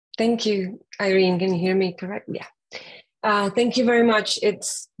 Thank you, Irene. Can you hear me correct? Yeah. Thank you very much.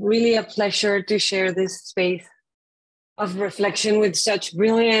 It's really a pleasure to share this space of reflection with such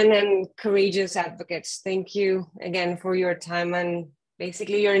brilliant and courageous advocates. Thank you again for your time and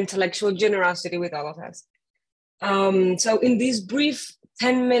basically your intellectual generosity with all of us. So in these brief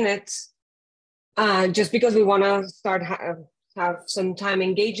 10 minutes, just because we want to start have some time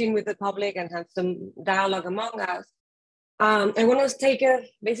engaging with the public and have some dialogue among us, I want to take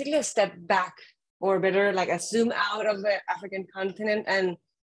basically a step back, or better, like a zoom out of the African continent and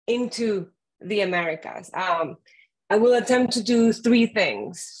into the Americas. I will attempt to do three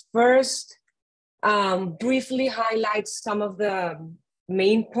things. First, briefly highlight some of the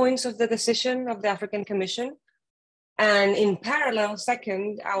main points of the decision of the African Commission. And in parallel,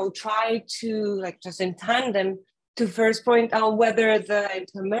 second, I will try to, just in tandem, to first point out whether the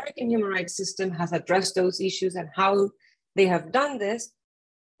Inter-American human rights system has addressed those issues and how they have done this.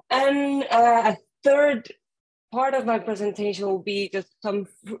 And a third part of my presentation will be just some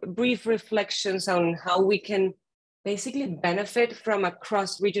brief reflections on how we can basically benefit from a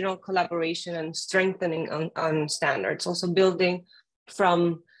cross-regional collaboration and strengthening on standards, also building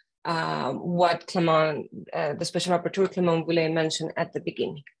from what Clement, the Special Rapporteur Clement Boulet mentioned at the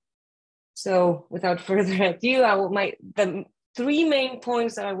beginning. So without further ado, the three main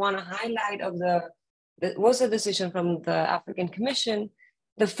points that I want to highlight of the WOZA decision from the African Commission.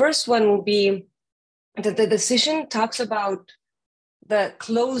 The first one will be that the decision talks about the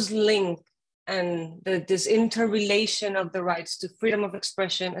close link and this interrelation of the rights to freedom of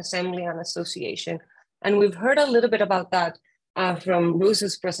expression, assembly, and association. And we've heard a little bit about that from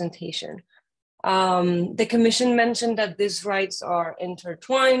Rose's presentation. The Commission mentioned that these rights are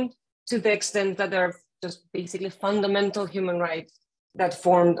intertwined to the extent that they're just basically fundamental human rights that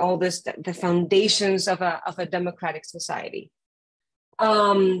formed all this, the foundations of a democratic society.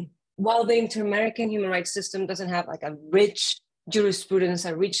 While the Inter-American human rights system doesn't have like a rich jurisprudence,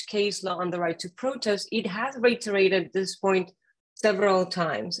 a rich case law on the right to protest, it has reiterated this point several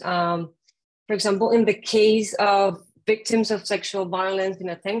times. For example, in the case of victims of sexual violence in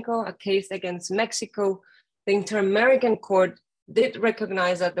Atenco, a case against Mexico, the Inter-American Court did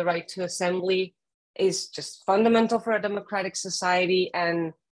recognize that the right to assembly is just fundamental for a democratic society,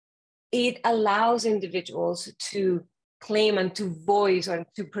 and it allows individuals to claim and to voice and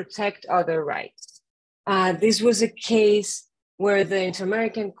to protect other rights. This was a case where the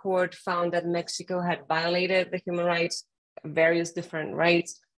Inter-American Court found that Mexico had violated the human rights, various different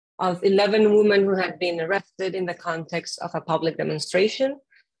rights, of 11 women who had been arrested in the context of a public demonstration.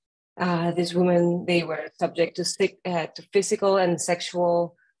 These women, they were subject to physical and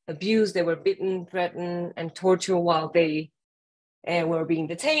sexual abuse. They were beaten, threatened, and tortured while they were being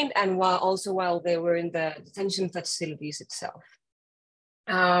detained, and while they were in the detention facilities itself.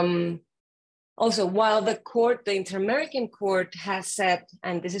 Also, while the Inter-American Court has said,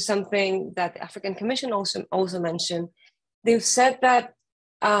 and this is something that the African Commission also mentioned, they've said that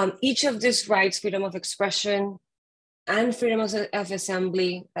each of these rights, freedom of expression and freedom of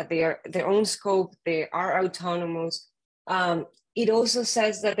assembly, that they are their own scope, they are autonomous. It also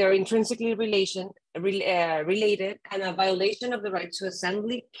says that they're intrinsically related, and a violation of the right to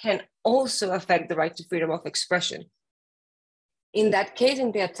assembly can also affect the right to freedom of expression. In that case,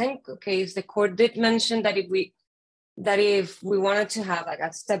 in the Atenco case, the court did mention that if we wanted to have like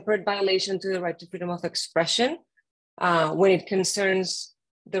a separate violation to the right to freedom of expression, when it concerns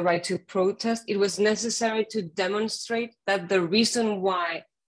the right to protest, it was necessary to demonstrate that the reason why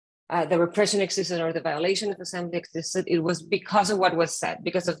the repression existed or the violation of assembly existed, it was because of what was said,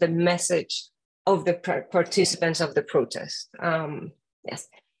 because of the message of the participants of the protest. Yes.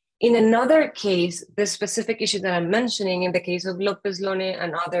 In another case, the specific issue that I'm mentioning, in the case of López Lone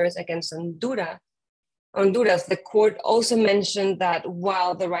and others against Honduras, the court also mentioned that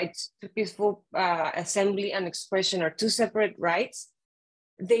while the rights to peaceful assembly and expression are two separate rights,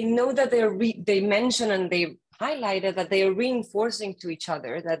 they know that they mentioned and they highlighted that they are reinforcing to each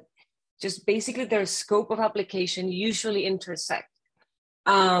other, that just basically their scope of application usually intersect.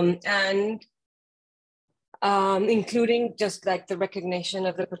 Including just like the recognition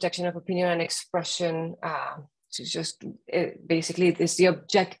of the protection of opinion and expression, to just basically this the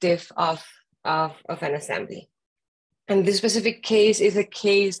objective of an assembly. And this specific case is a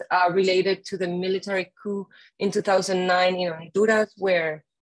case related to the military coup in 2009 in Honduras, where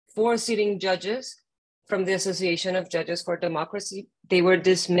 4 sitting judges from the Association of Judges for Democracy, they were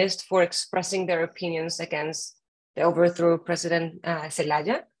dismissed for expressing their opinions against the overthrow of President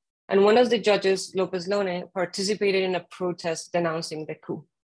Zelaya. And one of the judges, López Lone, participated in a protest denouncing the coup.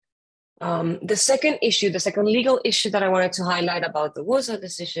 The second legal issue that I wanted to highlight about the WOZA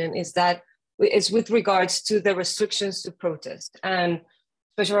decision is that it's with regards to the restrictions to protest. And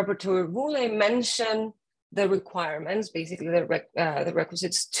Special Rapporteur Boulay mentioned the requirements, basically the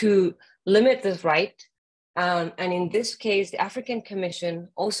requisites to limit this right. And in this case, the African Commission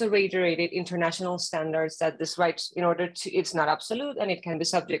also reiterated international standards that this right, it's not absolute and it can be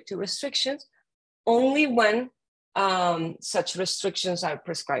subject to restrictions only when such restrictions are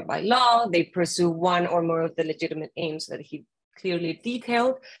prescribed by law, they pursue one or more of the legitimate aims that he clearly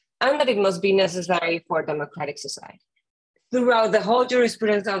detailed, and that it must be necessary for a democratic society. Throughout the whole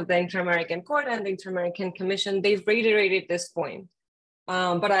jurisprudence of the Inter-American Court and the Inter-American Commission, they've reiterated this point.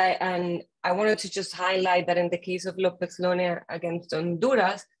 But I wanted to just highlight that in the case of López Lone against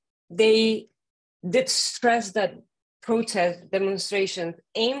Honduras, they did stress that protest demonstrations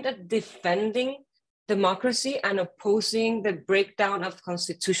aimed at defending democracy and opposing the breakdown of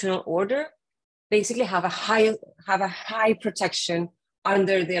constitutional order basically have a high protection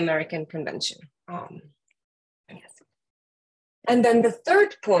under the American Convention. And then the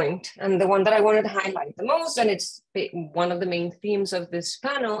third point, and the one that I wanted to highlight the most, and it's one of the main themes of this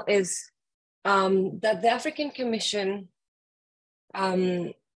panel, is that the African Commission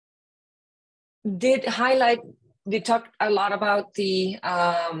did highlight, they talked a lot about the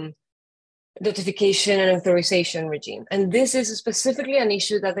notification and authorization regime. And this is specifically an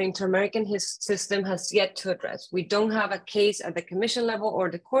issue that the Inter-American system has yet to address. We don't have a case at the Commission level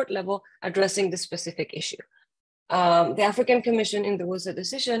or the court level addressing this specific issue. The African Commission in the WOZA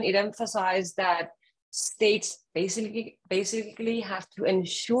decision, it emphasized that states basically have to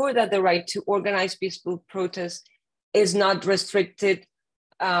ensure that the right to organize peaceful protests is not restricted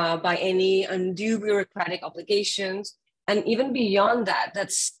by any undue bureaucratic obligations. And even beyond that,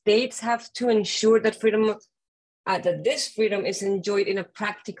 that states have to ensure that that this freedom is enjoyed in a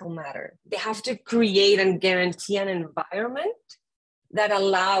practical manner. They have to create and guarantee an environment that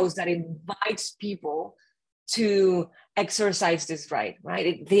invites people to exercise this right?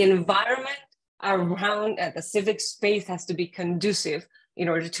 The environment around the civic space has to be conducive in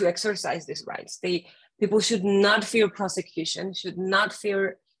order to exercise these rights. People should not fear prosecution, should not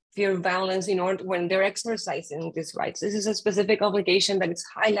fear violence when they're exercising these rights. This is a specific obligation that is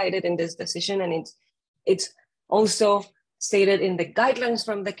highlighted in this decision, and it's also stated in the guidelines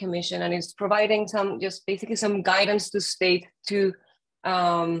from the Commission, and it's providing some guidance to state to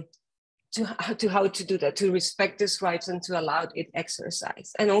how to do that, to respect these rights and to allow it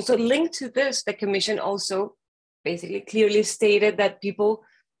exercise. And also linked to this, the Commission also basically clearly stated that people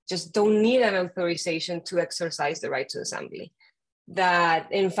just don't need an authorization to exercise the right to assembly.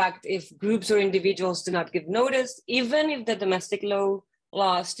 That in fact, if groups or individuals do not give notice, even if the domestic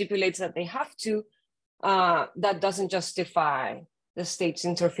law stipulates that they have to, that doesn't justify the state's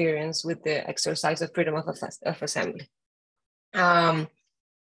interference with the exercise of freedom of assembly.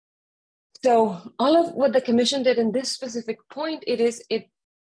 So all of what the Commission did in this specific point,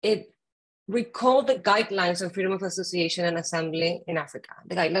 it recalled the guidelines on freedom of association and assembly in Africa,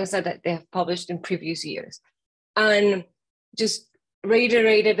 the guidelines that they have published in previous years, and just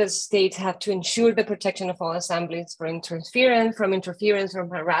reiterated that states have to ensure the protection of all assemblies from interference, from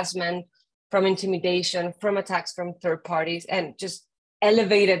harassment, from intimidation, from attacks from third parties, and just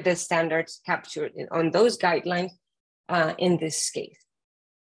elevated the standards captured on those guidelines in this case.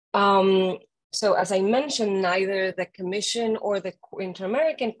 So as I mentioned, neither the Commission or the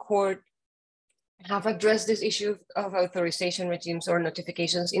Inter-American Court have addressed this issue of authorization regimes or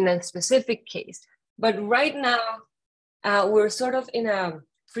notifications in a specific case. But right now, we're sort of in a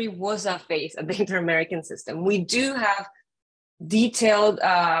pre-WOZA phase of the Inter-American system. We do have detailed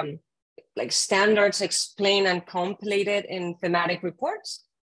standards explained and compilated in thematic reports.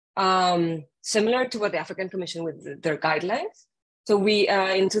 similar to what the African Commission with their guidelines. So we,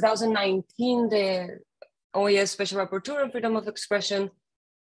 in 2019, the OAS Special Rapporteur on Freedom of Expression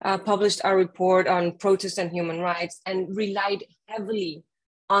published a report on protest and human rights and relied heavily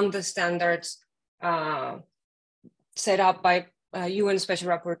on the standards set up by UN Special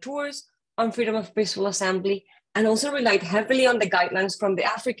Rapporteurs on freedom of peaceful assembly, and also relied heavily on the guidelines from the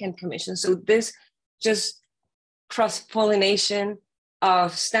African Commission. So this just cross-pollination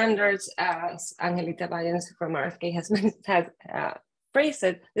of standards, as Angelita Valens from RFK has phrased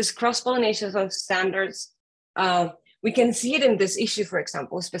it, this cross-pollination of standards, we can see it in this issue, for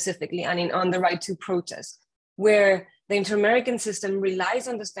example, specifically, and on the right to protest, where the inter-American system relies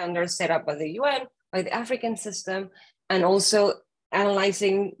on the standards set up by the UN, by the African system, and also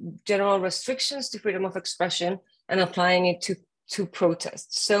analyzing general restrictions to freedom of expression and applying it to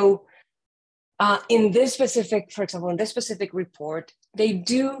protests. So in this specific, for example, in this specific report, they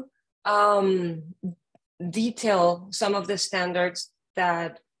do detail some of the standards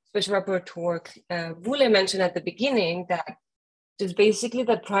that Special Rapporteur Vule mentioned at the beginning, that just basically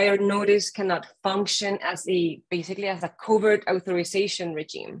that prior notice cannot function as basically as a covert authorization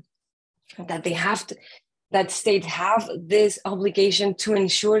regime, that they have to, that states have this obligation to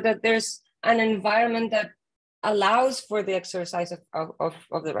ensure that there's an environment that allows for the exercise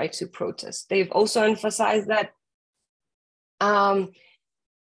of the right to protest. They've also emphasized that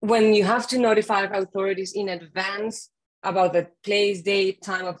when you have to notify authorities in advance about the place, date,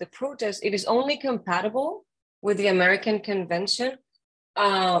 time of the protest, it is only compatible with the American Convention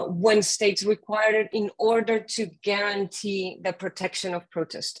when states require it in order to guarantee the protection of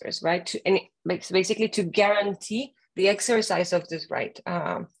protesters, right? And basically to guarantee the exercise of this right.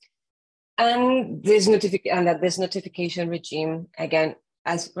 And this notification regime, again,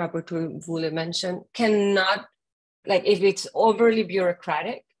 as Rapporteur Vule mentioned, cannot, like if it's overly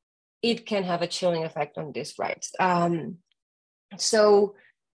bureaucratic, it can have a chilling effect on these rights. So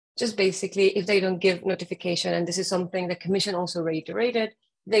just basically, if they don't give notification, and this is something the Commission also reiterated,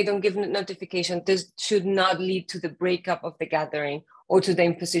 they don't give notification, this should not lead to the breakup of the gathering or to the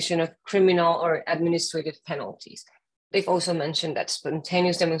imposition of criminal or administrative penalties. They've also mentioned that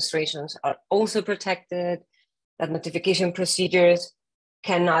spontaneous demonstrations are also protected, that notification procedures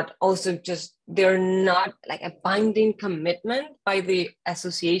cannot also just, they're not like a binding commitment by the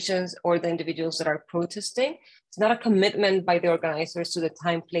associations or the individuals that are protesting. It's not a commitment by the organizers to the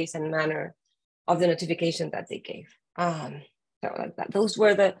time, place, and manner of the notification that they gave. Those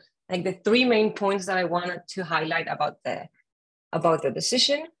were the three main points that I wanted to highlight about the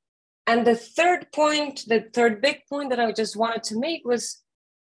decision. And the third point, the third big point that I just wanted to make was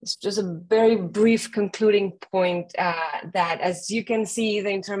just a very brief concluding point that, as you can see, the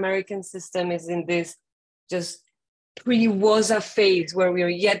inter-American system is in this just pre-WOZA phase where we are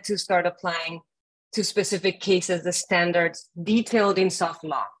yet to start applying to specific cases the standards detailed in soft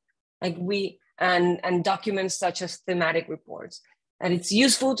law, and documents such as thematic reports. And it's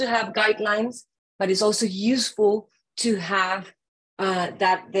useful to have guidelines, but it's also useful to have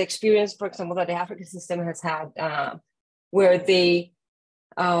that the experience, for example, that the African system has had, where they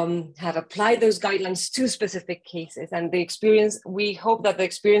have applied those guidelines to specific cases. And the experience, we hope that the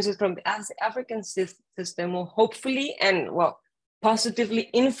experiences from the African system will hopefully and positively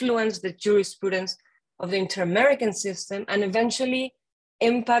influence the jurisprudence of the inter-American system and eventually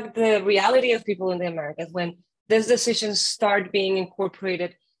impact the reality of people in the Americas when these decisions start being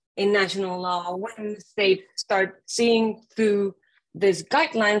incorporated in national law, when states start seeing through these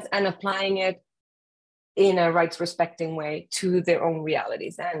guidelines and applying it in a rights-respecting way to their own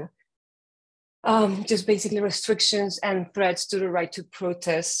realities. And just basically restrictions and threats to the right to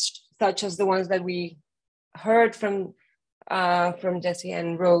protest, such as the ones that we heard from Jesse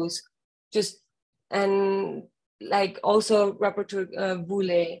and Rose, like also Rapporteur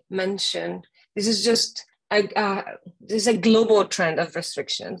Vule mentioned, this is just this is a global trend of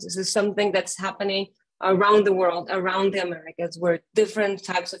restrictions. This is something that's happening around the world, around the Americas, where different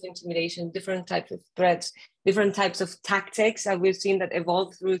types of intimidation, different types of threats, different types of tactics that we've seen that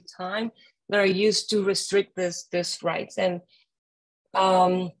evolve through time that are used to restrict this rights. And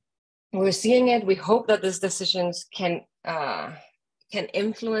we're seeing it. We hope that these decisions can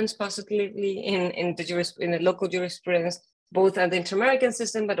influence positively in the local jurisprudence, both at the inter-American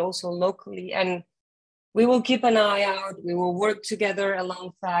system, but also locally. And we will keep an eye out. We will work together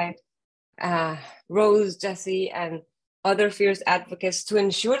alongside Rose, Jesse, and other fierce advocates to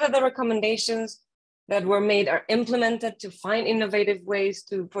ensure that the recommendations that were made are implemented, to find innovative ways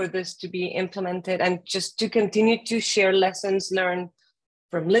for this to be implemented, and just to continue to share lessons learned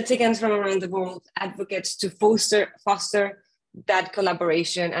from litigants from around the world, advocates, to foster that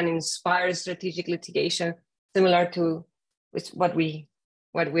collaboration and inspire strategic litigation similar to what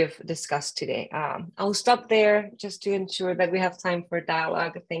we've discussed today. I'll stop there just to ensure that we have time for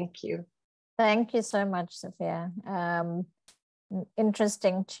dialogue. Thank you. Thank you so much, Sophia.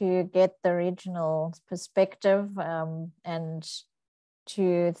 Interesting to get the regional perspective and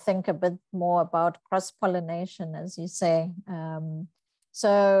to think a bit more about cross-pollination, as you say.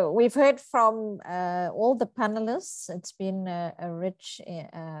 So we've heard from all the panelists. It's been a rich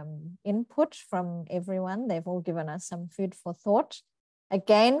input from everyone. They've all given us some food for thought.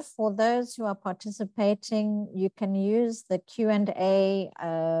 Again, for those who are participating, you can use the Q&A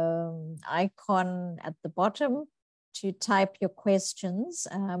icon at the bottom to type your questions.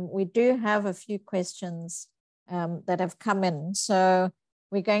 We do have a few questions that have come in. So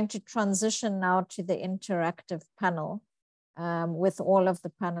we're going to transition now to the interactive panel with all of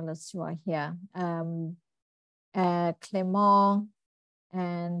the panelists who are here. Clément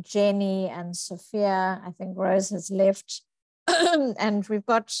and Jenny and Sophia, I think Rose has left. And we've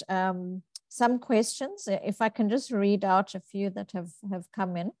got some questions. If I can just read out a few that have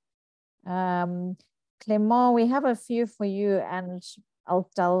come in. Clément, we have a few for you, and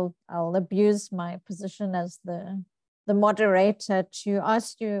I'll abuse my position as the moderator to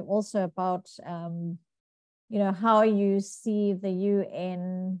ask you also about how you see the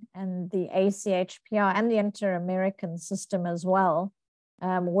UN and the ACHPR and the Inter-American system as well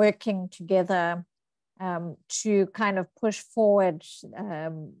working together to kind of push forward,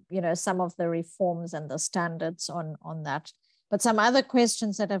 some of the reforms and the standards on that. But some other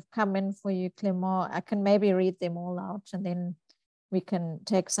questions that have come in for you, Clément, I can maybe read them all out and then we can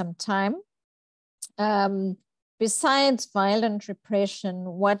take some time. Besides violent repression,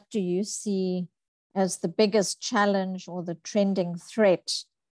 what do you see as the biggest challenge or the trending threat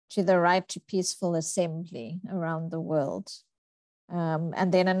to the right to peaceful assembly around the world?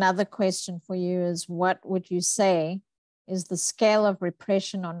 And then another question for you is, what would you say is the scale of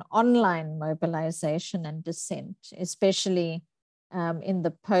repression on online mobilization and dissent, especially in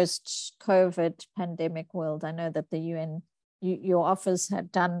the post-COVID pandemic world? I know that the UN, your office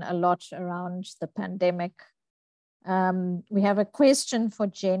had done a lot around the pandemic. We have a question for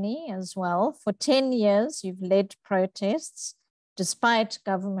Jenny as well. For 10 years, you've led protests despite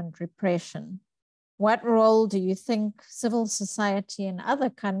government repression. What role do you think civil society in other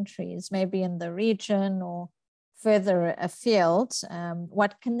countries, maybe in the region or further afield,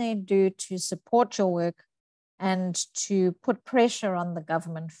 what can they do to support your work and to put pressure on the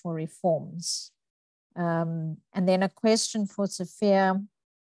government for reforms? And then a question for Sophia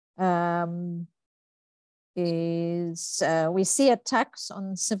is, we see attacks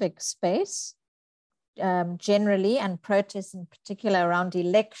on civic space generally and protests in particular around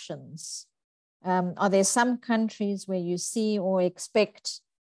elections. Are there some countries where you see or expect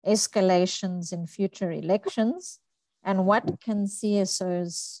escalations in future elections? And what can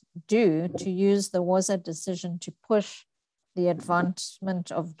CSOs do to use the WOZA decision to push the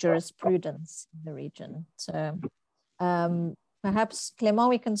advancement of jurisprudence in the region? So perhaps, Clément,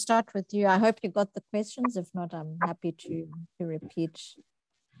 we can start with you. I hope you got the questions. If not, I'm happy to repeat.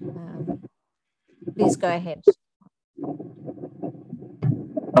 Please go ahead.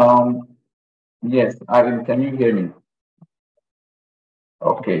 Yes, Irene, can you hear me?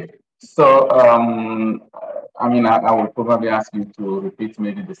 Okay, so I will probably ask you to repeat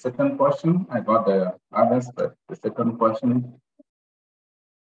maybe the second question. I got the others, but the second question.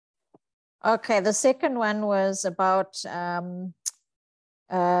 Okay, the second one was about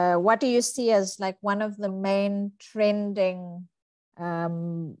what do you see as like one of the main trending,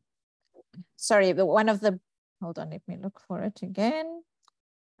 hold on, let me look for it again.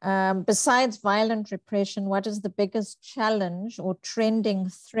 Besides violent repression, what is the biggest challenge or trending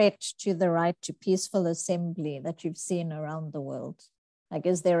threat to the right to peaceful assembly that you've seen around the world? Like,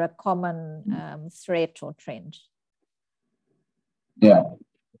 is there a common threat or trend? Yeah.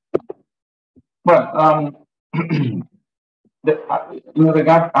 Well, in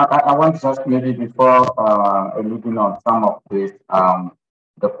regard, I want to ask maybe before looking on some of this,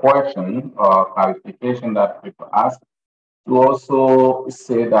 the question or clarification that people ask, to also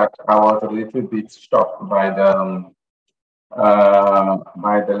say that I was a little bit shocked by the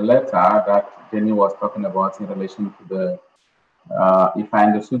letter that Jenny was talking about in relation to the, if I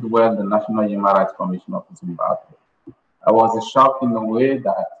understood well, the National Human Rights Commission of Zimbabwe. I was shocked in a way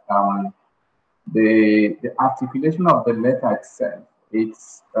that the articulation of the letter itself,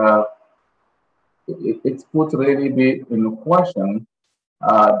 it's put really in question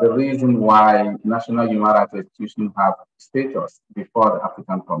the reason why national human rights institutions have status before the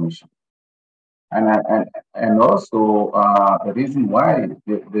African Commission. And also the reason why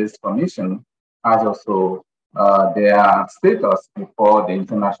this commission has also their status before the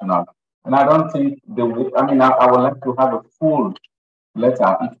international. And I don't think I would like to have a full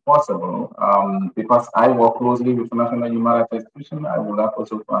letter if possible, because I work closely with national human rights institution. I would like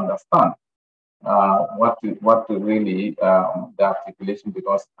also to understand what really the articulation,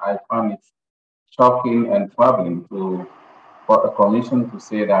 because I find it shocking and troubling for a commission to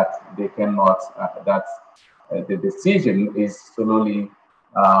say that they cannot, the decision is solely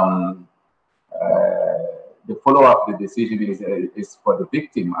the follow-up. The decision is for the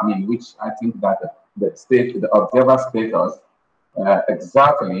victim. I mean, which I think that the observer status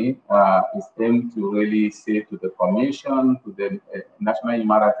exactly is aimed to really say to the commission, to the national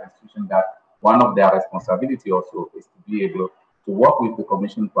human rights institution, that one of their responsibility also is to be able to work with the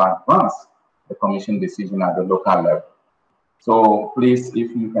commission to advance the commission decision at the local level. So please,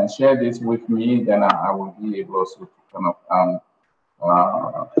 if you can share this with me, then I will be able also to kind of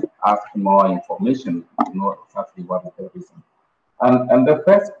ask more information to know exactly what is the reason. And the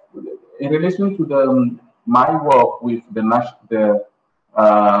first, in relation to my work with the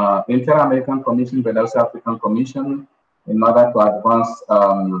Inter-American Commission, the West African Commission, in order to advance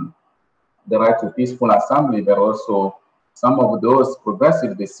the right to peaceful assembly, but also some of those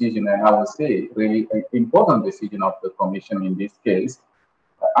progressive decisions, and I would say really important decision of the commission in this case.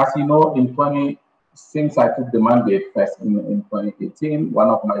 As you know, since I took the mandate first in 2018, one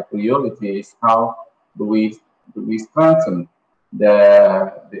of my priorities is how do we strengthen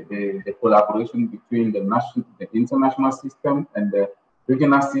the collaboration between the international system and the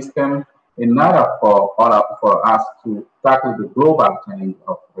regional system in order for us to tackle the global challenge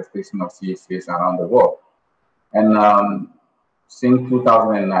of restriction of CSAs around the world. And since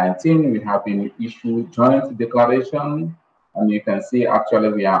 2019, we have been issued joint declaration, and you can see actually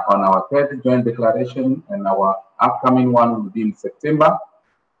we are on our third joint declaration, and our upcoming one will be in September.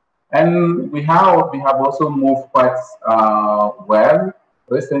 And we have also moved quite well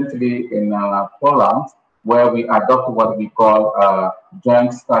recently in Poland, where we adopt what we call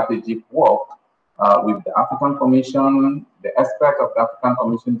joint strategic work with the African Commission, the aspect of the African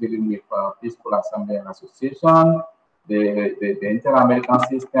Commission dealing with peaceful assembly and association, the Inter-American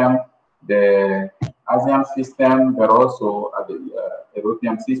system, the ASEAN system, but also the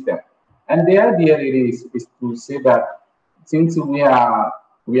European system. And the idea really is to say that since we are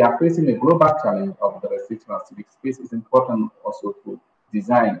facing a global challenge of the restriction of civic space, it's important also to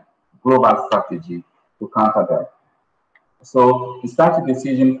design global strategy to counter that. So the strategy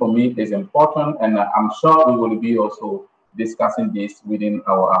decision for me is important, and I'm sure we will be also discussing this within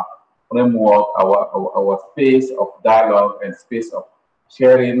our framework, our space of dialogue and space of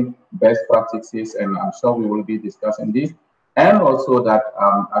sharing best practices, and I'm sure we will be discussing this. And also that,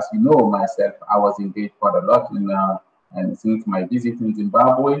 as you know, myself, I was engaged quite a lot and since my visit in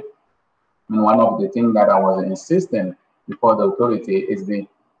Zimbabwe, and one of the things that I was insisting before the authority is the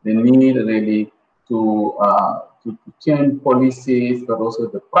need really to change policies, but also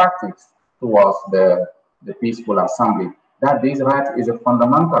the practice towards the peaceful assembly. That this right is a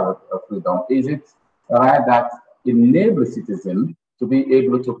fundamental freedom. Is it a right that enables citizens to be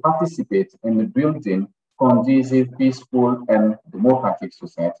able to participate in the building conducive, peaceful, and democratic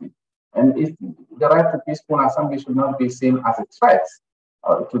society? And the right to peaceful assembly should not be seen as a threat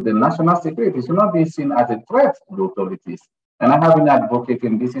to the national security. It should not be seen as a threat to the authorities. And I have been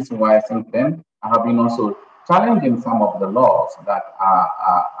advocating, this is why since then I have been also challenging some of the laws that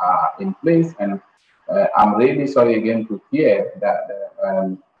are in place. And I'm really sorry again to hear that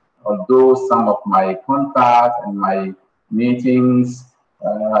although some of my contacts and my meetings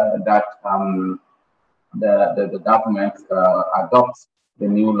that the government adopts the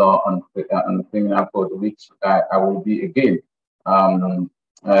new law on the criminal code, which I will be again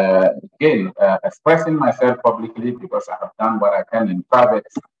expressing myself publicly, because I have done what I can in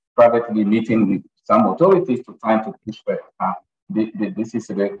privately meeting with some authorities to try to push back. This is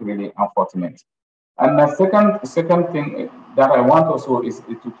really unfortunate. And the second thing that I want also is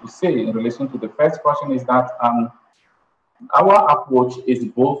to say in relation to the first question is that our approach is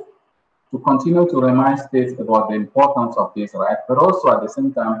both to continue to remind states about the importance of this right, but also at the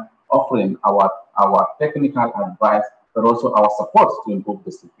same time offering our technical advice, but also our support to improve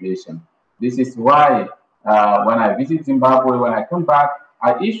the situation. This is why when I visit Zimbabwe, when I come back,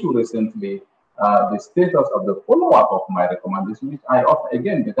 I issued recently the status of the follow-up of my recommendation, which I offer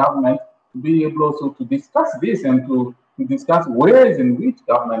again the government to be able also to discuss this and to discuss ways in which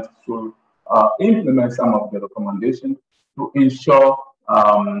government should implement some of the recommendations to ensure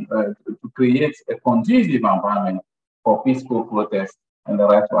to create a conducive environment for peaceful protest and the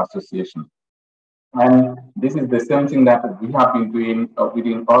right to association. And this is the same thing that we have been doing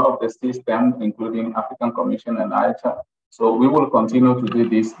within all of the systems, including African Commission and ACHPR. So we will continue to do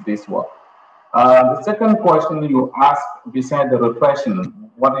this work. The second question you asked, beside the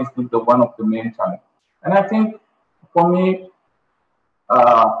repression, what is one of the main challenges? And I think for me,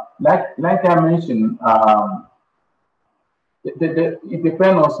 like I mentioned, it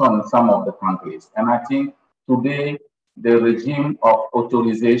depends also on some of the countries. And I think today the regime of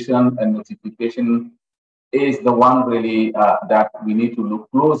authorization and notification is the one really that we need to look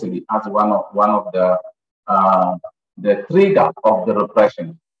closely as one of the trigger of the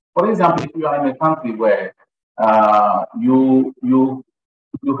repression. For example, if you are in a country where you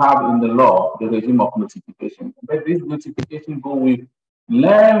have in the law the regime of notification, but this notification go with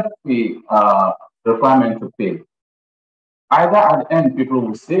lengthy requirement to pay. Either at the end, people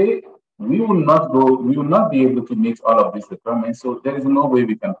will say, we will not be able to meet all of these requirements, so there is no way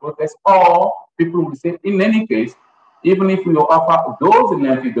we can protest, or people will say, in any case, even if we offer those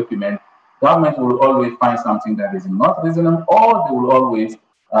lengthy documents, government will always find something that is not reasonable, or they will always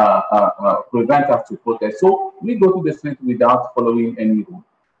prevent us to protest. So we go to the street without following any rule.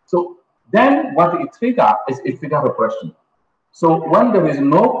 So then what it triggers is it triggers repression. So when there is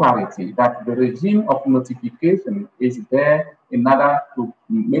no clarity that the regime of notification is there in order to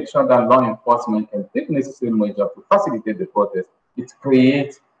make sure that law enforcement can take necessary measures to facilitate the protest, it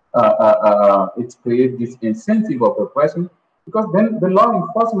creates this incentive of repression, because then the law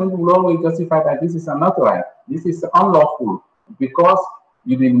enforcement will always justify that this is unauthorized, this is unlawful, because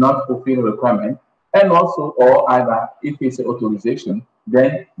you did not fulfill the requirement, and also, or either if it's an authorization,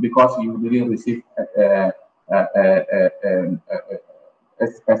 then because you didn't receive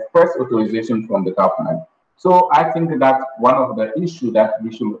express authorization from the government. So I think that one of the issues that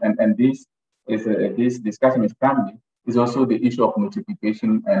we should, and this discussion is timely, is also the issue of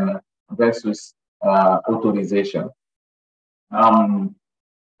notification and versus authorization. And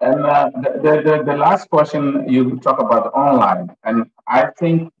the last question, you talk about online, and I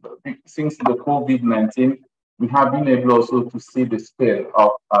think since the COVID-19, we have been able also to see the scale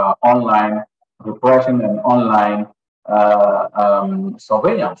of online repression and online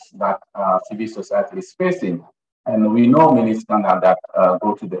surveillance that civil society is facing. And we know many scandals that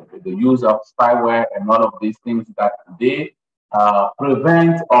go to the use of spyware and all of these things that they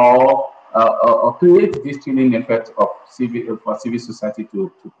prevent or create this chilling effect of for civil society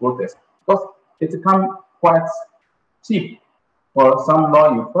to protest. Because it becomes quite cheap for some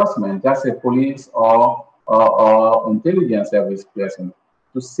law enforcement, just a police or intelligence service person,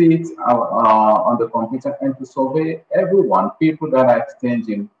 to sit on the computer and to survey everyone, people that are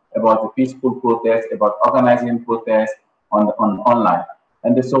exchanging about the peaceful protest, about organizing protests online.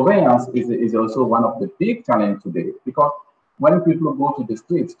 And the surveillance is also one of the big challenges today, because when people go to the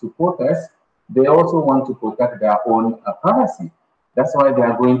streets to protest, they also want to protect their own privacy. That's why they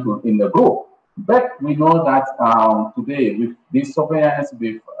are going to in the group. But we know that today, with this surveillance,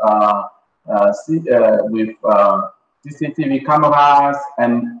 with CCTV cameras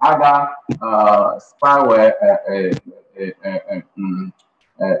and other spyware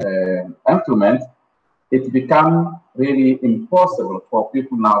instruments, it becomes really impossible for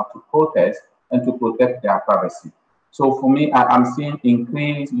people now to protest and to protect their privacy. So for me, I'm seeing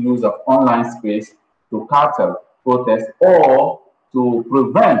increased use of online space to curtail protests or to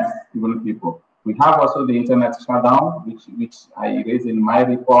prevent even people. We have also the internet shutdown, which I raised in my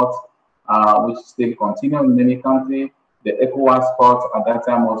report, which still continues in many countries. The ECOWAS court at that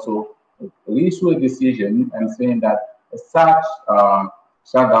time also issued a decision and saying that such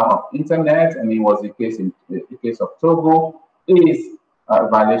shutdown of internet, and it was the case in the case of Togo, is a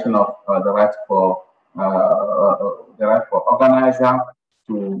violation of the right for organizer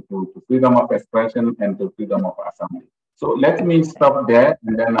to freedom of expression and to freedom of assembly. So let me stop there,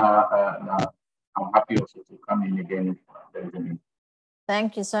 and then I'm happy also to come in again if there is any.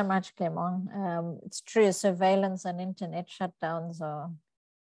 Thank you so much, Clement. It's true, surveillance and internet shutdowns are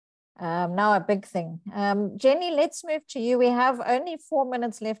now a big thing. Jenny, let's move to you. We have only 4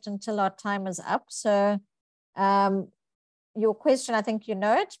 minutes left until our time is up. So your question, I think you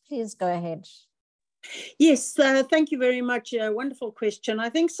know it. Please go ahead. Yes, thank you very much. A wonderful question. I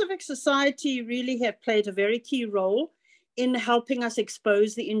think civic society really have played a very key role in helping us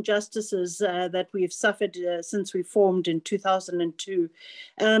expose the injustices that we've suffered since we formed in 2002.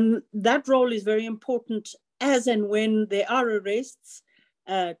 That role is very important as and when there are arrests,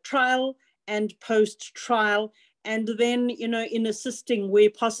 trial and post-trial, and then, in assisting where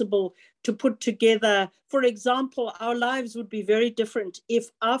possible to put together, for example, our lives would be very different if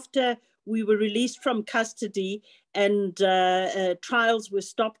after we were released from custody and trials were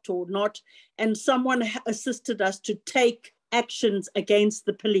stopped or not, and someone assisted us to take actions against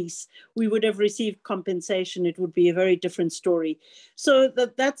the police, we would have received compensation. It would be a very different story. So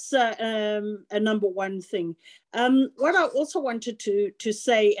that's a number one thing. What I also wanted to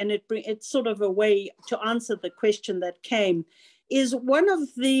say, and it's sort of a way to answer the question that came, is one of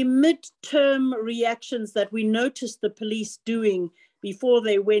the midterm reactions that we noticed the police doing before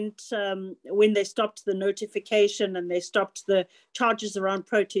they went, when they stopped the notification and they stopped the charges around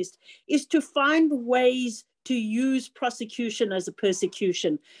protest, is to find ways to use prosecution as a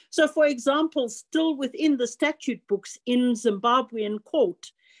persecution. So for example, still within the statute books in Zimbabwean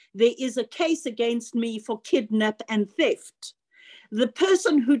court, there is a case against me for kidnap and theft. The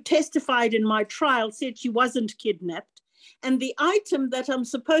person who testified in my trial said she wasn't kidnapped, and the item that I'm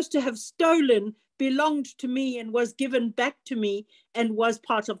supposed to have stolen belonged to me and was given back to me and was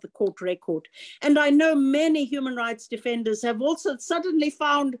part of the court record. And I know many human rights defenders have also suddenly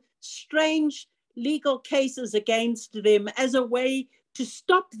found strange legal cases against them as a way to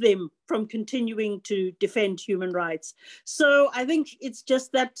stop them from continuing to defend human rights. So I think it's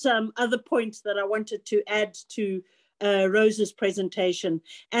just that other point that I wanted to add to Rosa's presentation.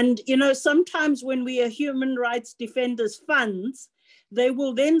 And, you know, sometimes when we are human rights defenders funds, they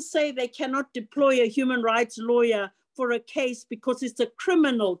will then say they cannot deploy a human rights lawyer for a case because it's a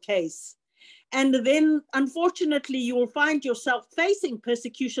criminal case. And then, unfortunately, you will find yourself facing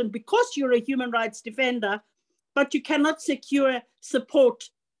persecution because you're a human rights defender, but you cannot secure support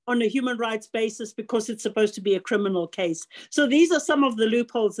on a human rights basis because it's supposed to be a criminal case. So these are some of the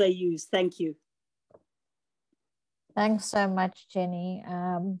loopholes they use. Thank you. Thanks so much, Jenny.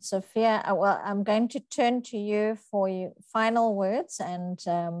 Sophia, well, I'm going to turn to you for your final words and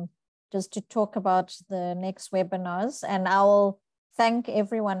just to talk about the next webinars. And I will thank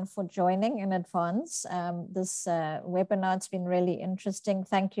everyone for joining in advance. This webinar has been really interesting.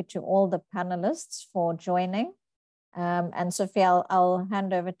 Thank you to all the panelists for joining. And Sophia, I'll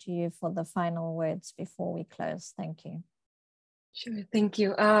hand over to you for the final words before we close. Thank you. Sure, thank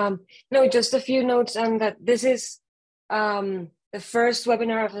you. No, just a few notes on that. This is the first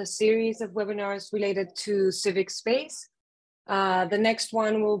webinar of a series of webinars related to civic space. The next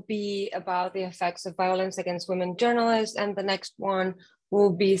one will be about the effects of violence against women journalists, and the next one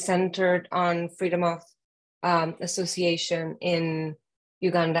will be centered on freedom of association in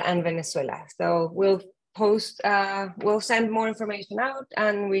Uganda and Venezuela. So we'll we'll send more information out,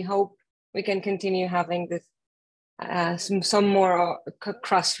 and we hope we can continue having this some more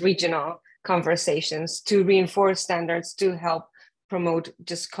cross-regional conversations to reinforce standards to help promote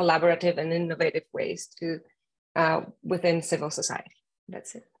just collaborative and innovative ways to within civil society.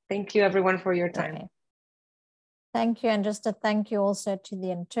 That's it. Thank you everyone for your time. Okay. Thank you, and just a thank you also to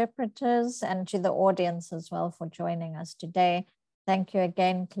the interpreters and to the audience as well for joining us today. Thank you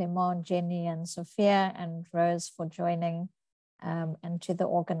again, Clement, Jenny, and Sophia, and Rose for joining, and to the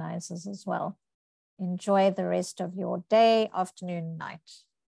organizers as well. Enjoy the rest of your day, afternoon, night.